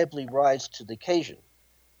reliably rise to the occasion,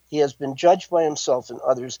 he has been judged by himself and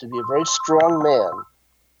others to be a very strong man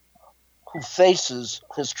who faces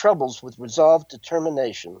his troubles with resolved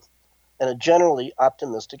determination and a generally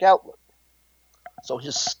optimistic outlook. So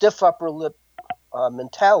his stiff upper lip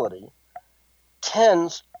mentality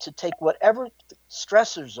tends to take whatever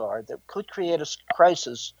stressors are that could create a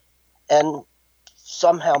crisis and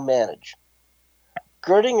somehow manage.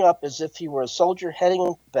 Girding up as if he were a soldier heading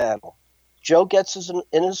into battle, Joe gets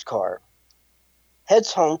in his car,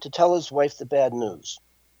 heads home to tell his wife the bad news.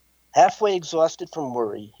 Halfway exhausted from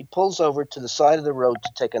worry, he pulls over to the side of the road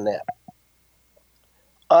to take a nap.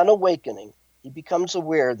 On awakening, he becomes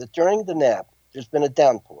aware that during the nap, there's been a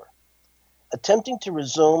downpour. Attempting to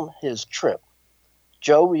resume his trip,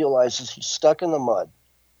 Joe realizes he's stuck in the mud,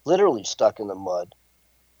 literally stuck in the mud,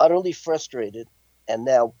 utterly frustrated, and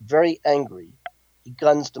now very angry. He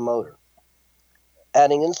guns the motor.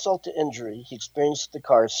 Adding insult to injury, he experiences the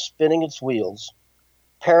car spinning its wheels,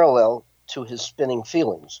 parallel to his spinning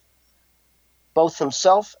feelings. Both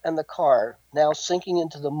himself and the car now sinking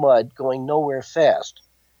into the mud, going nowhere fast,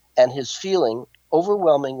 and his feeling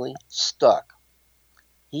overwhelmingly stuck.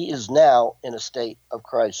 He is now in a state of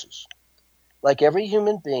crisis. Like every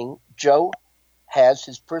human being, Joe has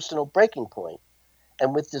his personal breaking point,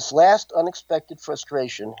 and with this last unexpected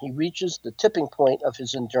frustration, he reaches the tipping point of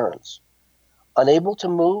his endurance. Unable to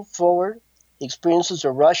move forward, he experiences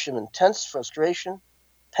a rush of intense frustration,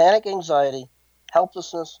 panic, anxiety,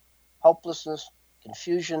 helplessness, hopelessness,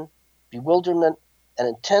 confusion, bewilderment, and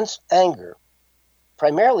intense anger,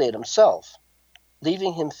 primarily at himself,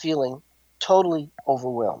 leaving him feeling totally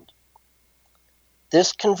overwhelmed.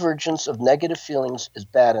 This convergence of negative feelings is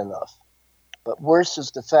bad enough, but worse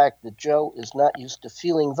is the fact that Joe is not used to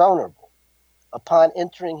feeling vulnerable. Upon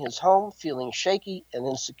entering his home, feeling shaky and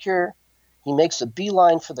insecure, he makes a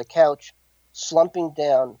beeline for the couch, slumping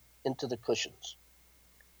down into the cushions.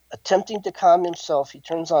 Attempting to calm himself, he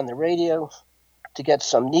turns on the radio to get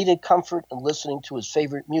some needed comfort in listening to his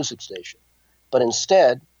favorite music station. But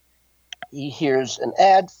instead, he hears an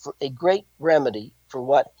ad for a great remedy for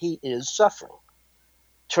what he is suffering.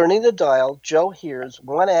 Turning the dial, Joe hears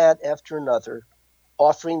one ad after another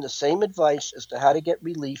offering the same advice as to how to get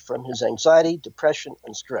relief from his anxiety, depression,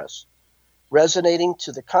 and stress. Resonating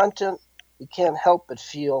to the content, he can't help but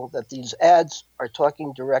feel that these ads are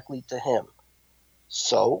talking directly to him.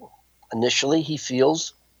 So, initially, he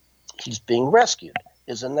feels he's being rescued.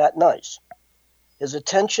 Isn't that nice? His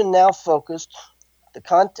attention now focused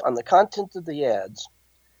on the content of the ads,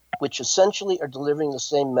 which essentially are delivering the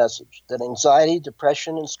same message, that anxiety,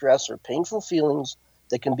 depression, and stress are painful feelings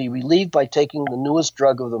They can be relieved by taking the newest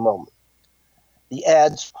drug of the moment. The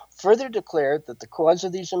ads further declared that the cause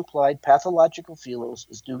of these implied pathological feelings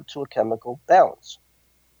is due to a chemical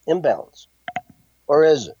imbalance. Or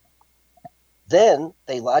is it? Then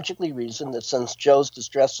they logically reason that since Joe's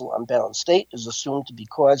distressful, unbalanced state is assumed to be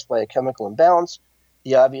caused by a chemical imbalance,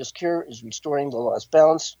 the obvious cure is restoring the lost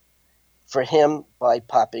balance for him by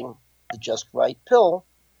popping the just right pill,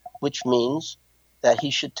 which means that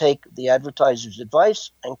he should take the advertiser's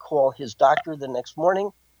advice and call his doctor the next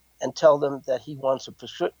morning and tell them that he wants a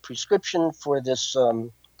prescription for this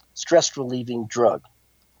stress-relieving drug.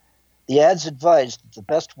 The ads advised that the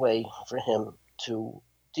best way for him to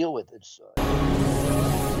deal with it.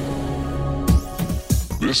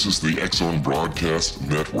 This is the X-Zone Broadcast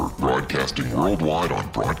Network, broadcasting worldwide on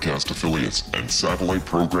broadcast affiliates and satellite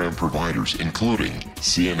program providers, including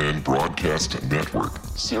CNN Broadcast Network,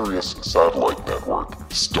 Sirius Satellite Network,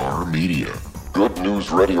 Star Media, Good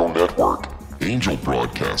News Radio Network, Angel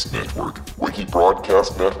Broadcast Network, Wiki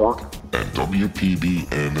Broadcast Network, and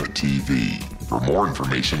WPBN TV. For more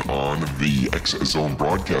information on the X-Zone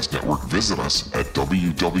Broadcast Network, visit us at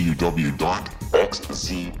www.xzbn.net.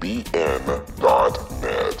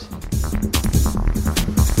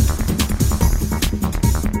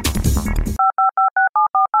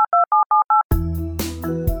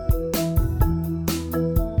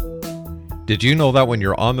 Did you know that when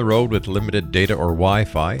you're on the road with limited data or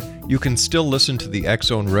Wi-Fi, you can still listen to the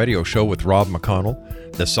X-Zone Radio Show with Rob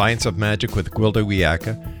McConnell, The Science of Magic with Gwilda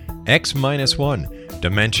Wiyaka, X-1,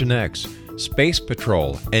 Dimension X, Space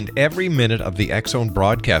Patrol, and every minute of the X-Zone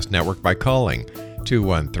Broadcast Network by calling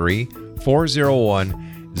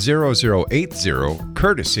 213-401-0080,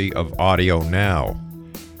 courtesy of Audio Now.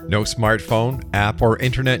 No smartphone, app, or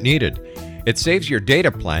internet needed. It saves your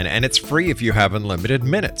data plan and it's free if you have unlimited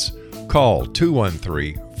minutes. Call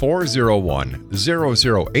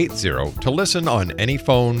 213-401-0080 to listen on any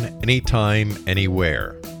phone, anytime,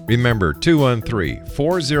 anywhere. Remember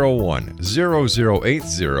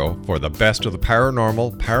 213-401-0080 for the best of the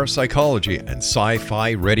paranormal, parapsychology, and sci-fi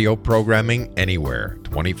radio programming anywhere,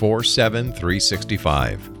 24/7,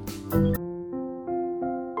 365.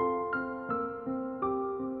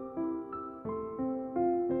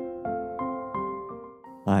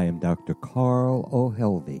 I am Dr. Carl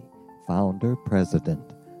O'Helvey, founder, president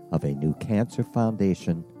of a new cancer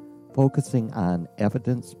foundation focusing on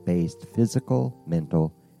evidence-based physical,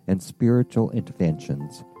 mental, and spiritual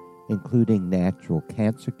interventions, including natural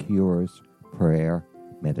cancer cures, prayer,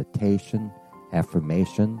 meditation,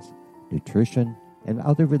 affirmations, nutrition, and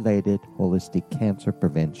other related holistic cancer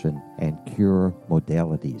prevention and cure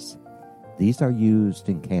modalities. These are used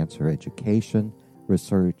in cancer education,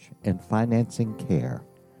 research, and financing care.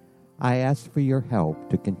 I ask for your help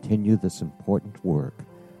to continue this important work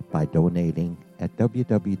by donating at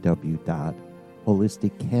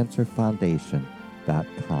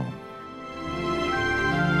www.holisticcancerfoundation.com.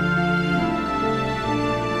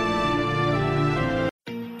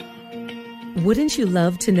 Wouldn't you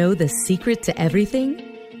love to know the secret to everything?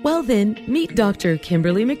 Well then, meet Dr.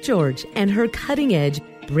 Kimberly McGeorge and her cutting-edge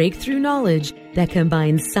breakthrough knowledge that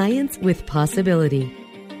combines science with possibility.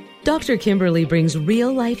 Dr. Kimberly brings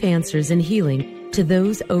real-life answers and healing to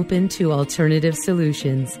those open to alternative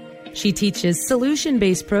solutions. She teaches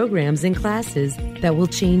solution-based programs and classes that will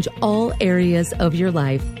change all areas of your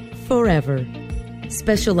life forever.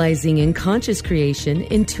 Specializing in conscious creation,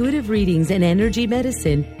 intuitive readings, and energy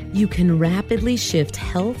medicine, you can rapidly shift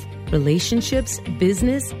health, relationships,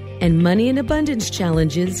 business, and money and abundance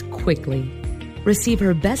challenges quickly. Receive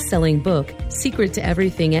her best-selling book, Secret to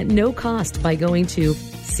Everything, at no cost by going to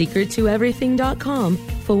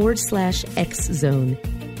secrettoeverything.com/X-Zone.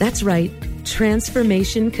 That's right.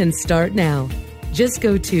 Transformation can start now. Just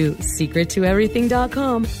go to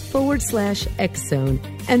secrettoeverything.com/X-Zone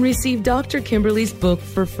and receive Dr. Kimberly's book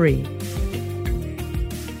for free.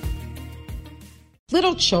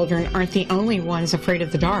 Little children aren't the only ones afraid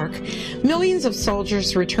of the dark. Millions of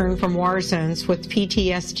soldiers return from war zones with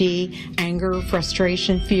PTSD, anger,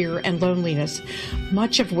 frustration, fear, and loneliness,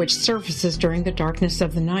 much of which surfaces during the darkness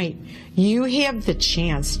of the night. You have the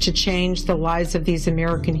chance to change the lives of these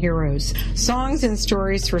American heroes. Songs and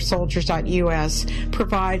Stories for Soldiers.us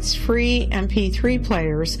provides free MP3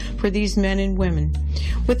 players for these men and women.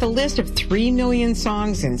 With a list of 3 million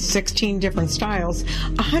songs in 16 different styles,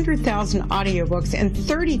 100,000 audiobooks, and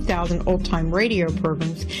 30,000 old-time radio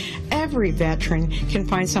programs, every every veteran can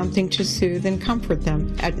find something to soothe and comfort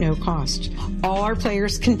them at no cost. All our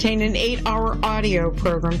players contain an 8-hour audio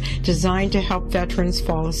program designed to help veterans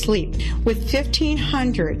fall asleep. With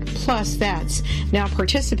 1,500 plus vets now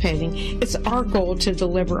participating, it's our goal to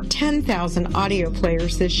deliver 10,000 audio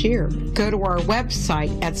players this year. Go to our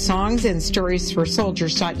website at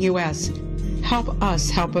songsandstoriesforsoldiers.us. Help us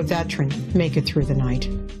help a veteran make it through the night.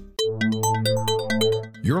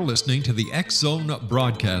 You're listening to the X-Zone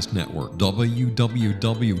Broadcast Network,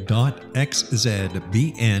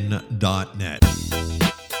 www.xzbn.net.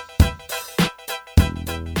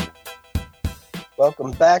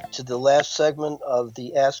 Welcome back to the last segment of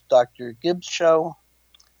the Ask Dr. Gibbs show.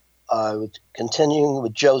 Continuing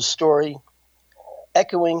with Joe's story,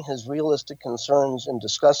 echoing his realistic concerns and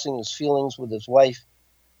discussing his feelings with his wife,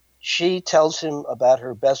 she tells him about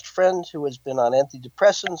her best friend who has been on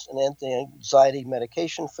antidepressants and anti-anxiety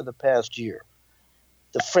medication for the past year.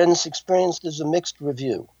 The friend's experience is a mixed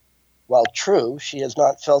review. While true, she has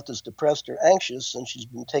not felt as depressed or anxious since she's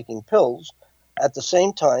been taking pills, at the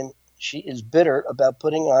same time, she is bitter about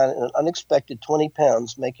putting on an unexpected 20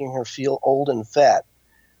 pounds, making her feel old and fat,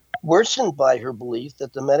 worsened by her belief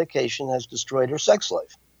that the medication has destroyed her sex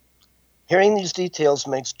life. Hearing these details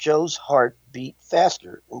makes Joe's heart beat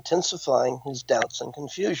faster, intensifying his doubts and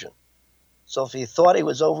confusion. So if he thought he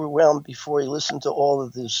was overwhelmed before he listened to all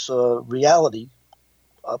of this reality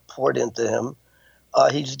poured into him,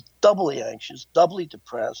 he's doubly anxious, doubly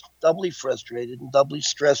depressed, doubly frustrated, and doubly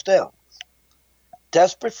stressed out.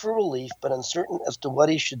 Desperate for relief, but uncertain as to what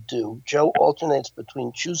he should do, Joe alternates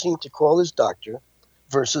between choosing to call his doctor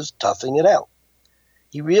versus toughing it out.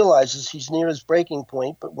 He realizes he's near his breaking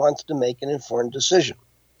point, but wants to make an informed decision.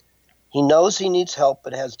 He knows he needs help,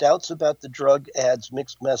 but has doubts about the drug ads'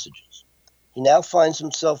 mixed messages. He now finds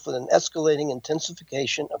himself with an escalating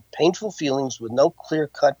intensification of painful feelings with no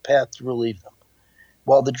clear-cut path to relieve them.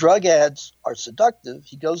 While the drug ads are seductive,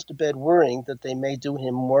 he goes to bed worrying that they may do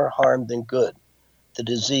him more harm than good. The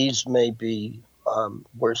disease may be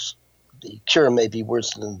worse. The cure may be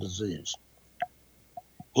worse than the disease.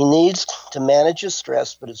 He needs to manage his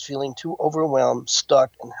stress, but is feeling too overwhelmed,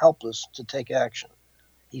 stuck, and helpless to take action.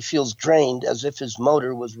 He feels drained, as if his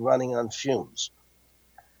motor was running on fumes.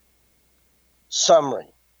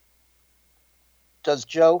 Summary. Does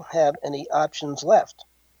Joe have any options left?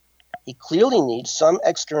 He clearly needs some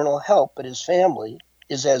external help, but his family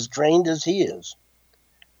is as drained as he is.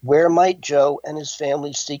 Where might Joe and his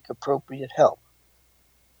family seek appropriate help?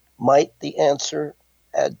 Might the answer,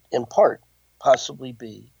 in part, possibly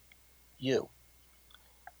be you?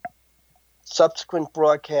 Subsequent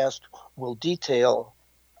broadcast will detail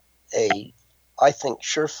a, I think,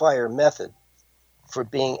 surefire method for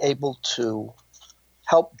being able to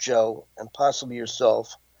help Joe and possibly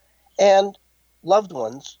yourself and loved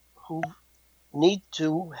ones who need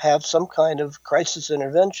to have some kind of crisis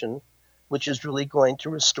intervention, which is really going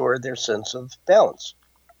to restore their sense of balance.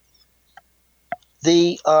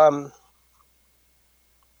 The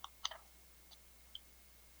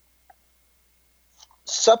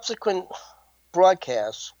subsequent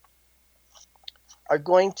broadcasts are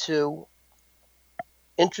going to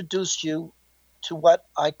introduce you to what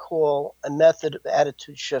I call a method of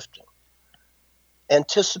attitude shifting,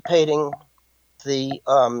 anticipating the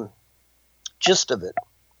gist of it.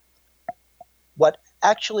 What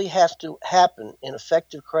actually has to happen in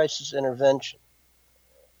effective crisis intervention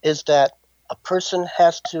is that a person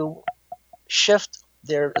has to shift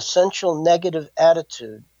their essential negative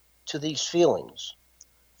attitude to these feelings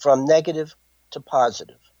from negative to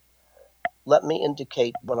positive. Let me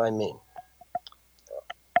indicate what I mean.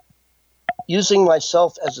 Using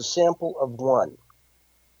myself as a sample of one,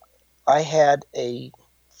 I had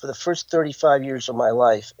for the first 35 years of my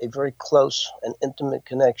life, a very close and intimate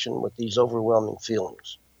connection with these overwhelming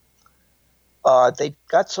feelings. They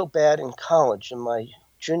got so bad in college in my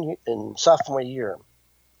sophomore year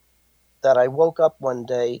that I woke up one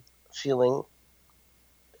day feeling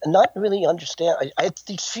and not really understand. I had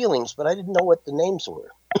these feelings, but I didn't know what the names were.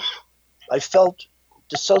 I felt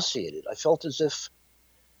dissociated. I felt as if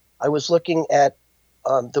I was looking at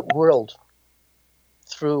the world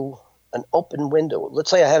through an open window. Let's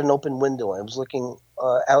say I had an open window. I was looking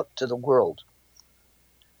out to the world.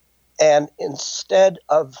 And instead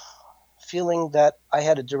of feeling that I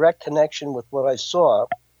had a direct connection with what I saw,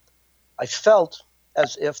 I felt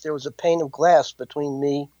as if there was a pane of glass between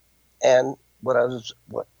me and what I was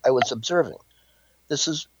observing. This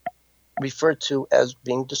is referred to as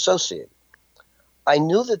being dissociated. I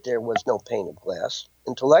knew that there was no pane of glass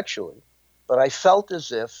intellectually, but I felt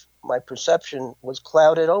as if my perception was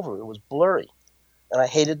clouded over. It was blurry. and I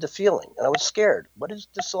hated the feeling, and I was scared. What is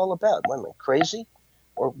this all about? Am I crazy?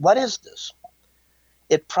 Or what is this?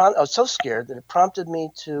 I was so scared that it prompted me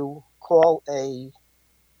to call a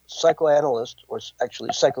psychoanalyst, or actually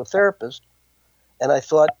a psychotherapist, and I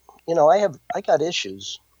thought, I got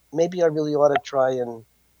issues. Maybe I really ought to try and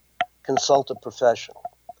consult a professional.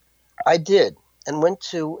 I did, and went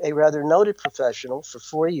to a rather noted professional for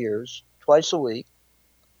 4 years, twice a week,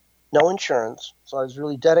 no insurance, so I was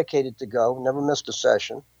really dedicated to go, never missed a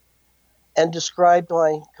session, and described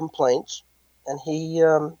my complaints, and he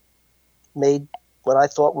made what I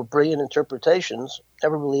thought were brilliant interpretations,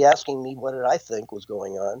 never really asking me what did I think was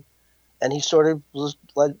going on, and he sort of was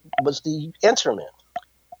the answer man.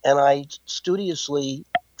 And I studiously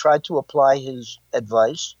tried to apply his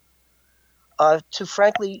advice to,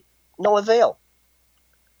 frankly, no avail.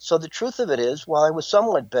 So the truth of it is, while I was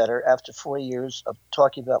somewhat better after 4 years of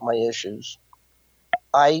talking about my issues,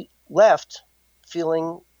 I left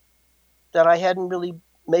feeling that I hadn't really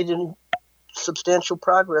made any substantial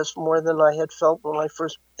progress more than I had felt when I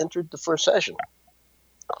first entered the first session.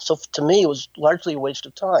 So to me, it was largely a waste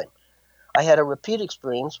of time. I had a repeat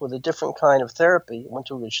experience with a different kind of therapy. I went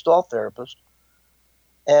to a Gestalt therapist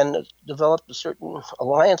and developed a certain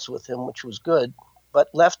alliance with him, which was good, but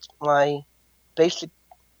left my basic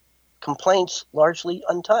complaints largely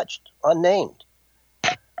untouched, unnamed.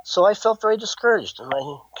 So I felt very discouraged, and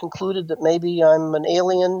I concluded that maybe I'm an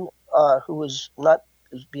alien who is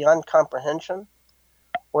beyond comprehension,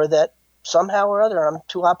 or that somehow or other I'm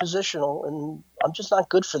too oppositional and I'm just not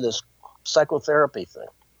good for this psychotherapy thing.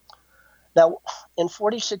 Now, in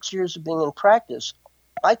 46 years of being in practice,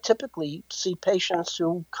 I typically see patients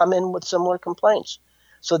who come in with similar complaints.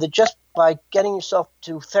 So that just by getting yourself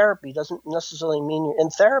to therapy doesn't necessarily mean you're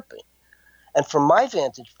in therapy. And from my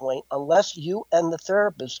vantage point, unless you and the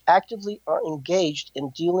therapist actively are engaged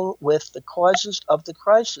in dealing with the causes of the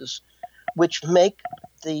crisis, which make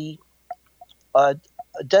the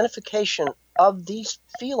identification of these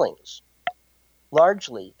feelings,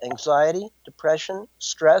 largely anxiety, depression,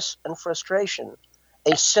 stress, and frustration,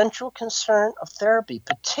 a central concern of therapy,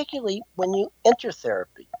 particularly when you enter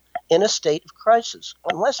therapy in a state of crisis.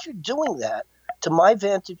 Unless you're doing that, from my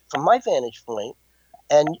vantage point,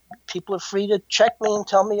 and people are free to check me and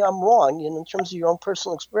tell me I'm wrong in terms of your own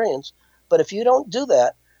personal experience, but if you don't do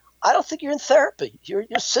that, I don't think you're in therapy. You're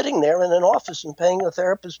sitting there in an office and paying the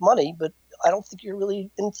therapist money, but I don't think you're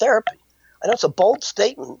really in therapy. I know it's a bold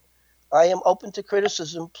statement. I am open to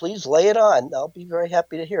criticism. Please lay it on. I'll be very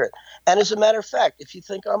happy to hear it. And as a matter of fact, if you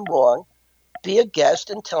think I'm wrong, be a guest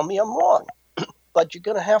and tell me I'm wrong. But you're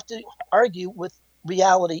going to have to argue with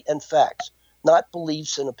reality and facts, not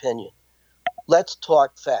beliefs and opinion. Let's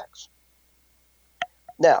talk facts.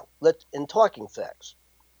 Now, in talking facts,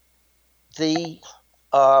 the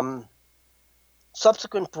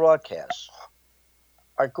subsequent broadcasts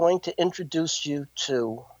are going to introduce you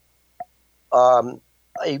to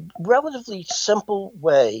a relatively simple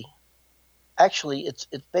way. Actually, it's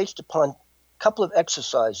based upon a couple of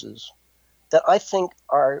exercises that I think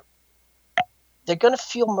they're going to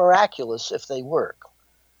feel miraculous if they work.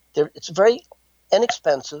 It's very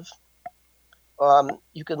inexpensive.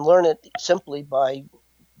 You can learn it simply by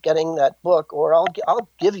getting that book, or I'll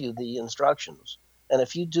give you the instructions. And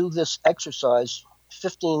if you do this exercise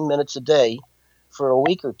 15 minutes a day for a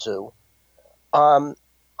week or two,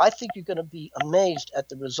 I think you're going to be amazed at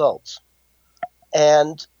the results.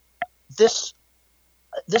 And this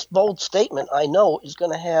bold statement, I know, is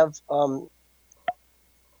going to have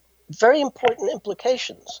very important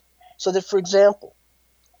implications. So that, for example,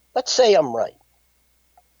 let's say I'm right.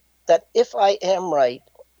 That if I am right,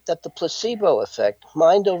 that the placebo effect,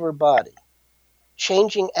 mind over body,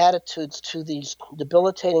 changing attitudes to these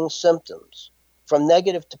debilitating symptoms from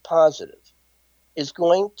negative to positive, is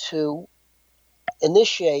going to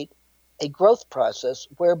initiate a growth process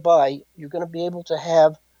whereby you're going to be able to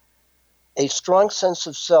have a strong sense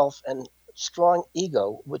of self and strong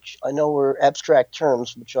ego, which I know are abstract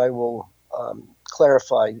terms, which I will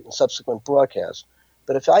clarify in subsequent broadcasts.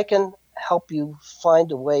 But if I can help you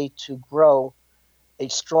find a way to grow a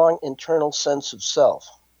strong internal sense of self,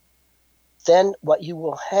 then what you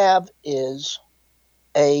will have is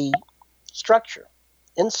a structure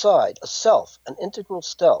inside, a self, an integral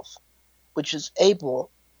self, which is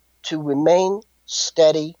able to remain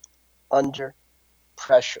steady under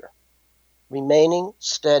pressure, remaining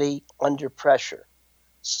steady under pressure,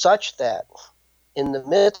 such that in the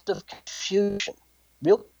midst of confusion,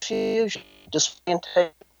 real confusion,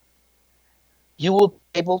 disorientation, you will be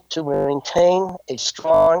able to maintain a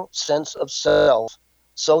strong sense of self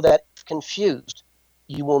so that if confused,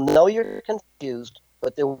 you will know you're confused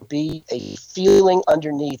but there will be a feeling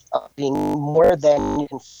underneath of being more than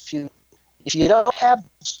confused. If you don't have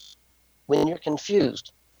this, when you're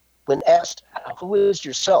confused, when asked, who is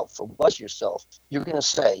yourself or was yourself, you're going to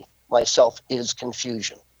say, myself is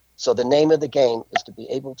confusion. So the name of the game is to be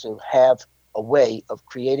able to have a way of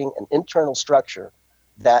creating an internal structure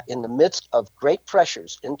that in the midst of great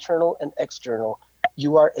pressures, internal and external,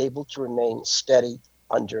 you are able to remain steady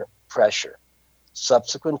under pressure.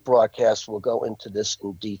 Subsequent broadcasts will go into this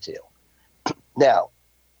in detail. Now,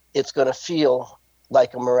 it's going to feel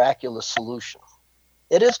like a miraculous solution.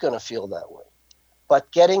 It is going to feel that way.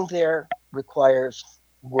 But getting there requires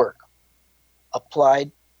work,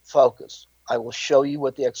 applied focus. I will show you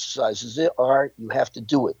what the exercises are. You have to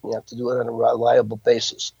do it. You have to do it on a reliable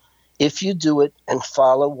basis. If you do it and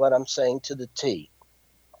follow what I'm saying to the T,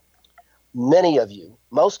 many of you,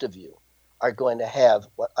 most of you, are going to have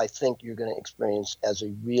what I think you're going to experience as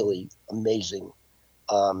a really amazing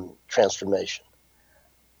transformation.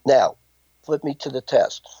 Now, flip me to the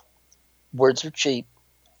test. Words are cheap.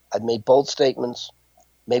 I've made bold statements.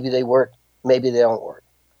 Maybe they work. Maybe they don't work.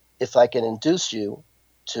 If I can induce you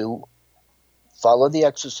to follow the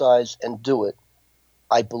exercise and do it,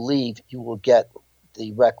 I believe you will get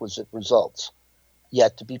the requisite results,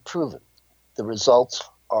 yet to be proven. The results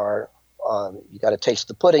are, you got to taste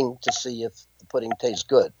the pudding to see if the pudding tastes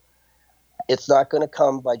good. It's not going to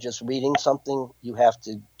come by just reading something. You have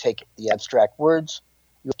to take the abstract words.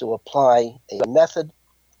 You have to apply a method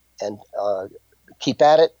and keep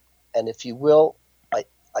at it. And if you will,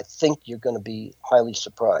 I think you're going to be highly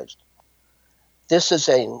surprised. This is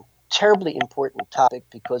a terribly important topic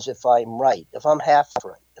because if I'm right, if I'm half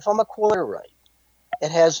right, if I'm a quarter right, it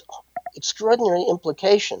has extraordinary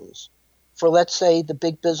implications for, let's say, the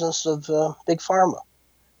big business of big pharma.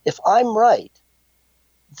 If I'm right,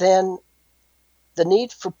 then the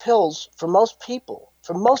need for pills for most people,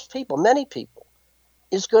 many people,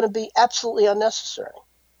 is going to be absolutely unnecessary.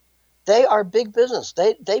 They are big business.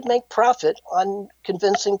 They make profit on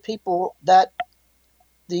convincing people that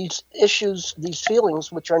these issues, these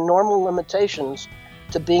feelings, which are normal limitations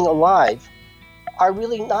to being alive, are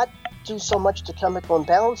really not due so much to chemical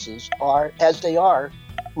imbalances as they are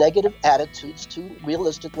negative attitudes to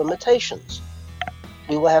realistic limitations.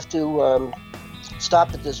 We will have to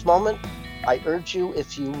stop at this moment. I urge you,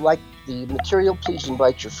 if you like the material, please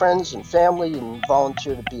invite your friends and family and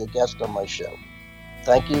volunteer to be a guest on my show.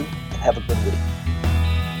 Thank you, and have a good week.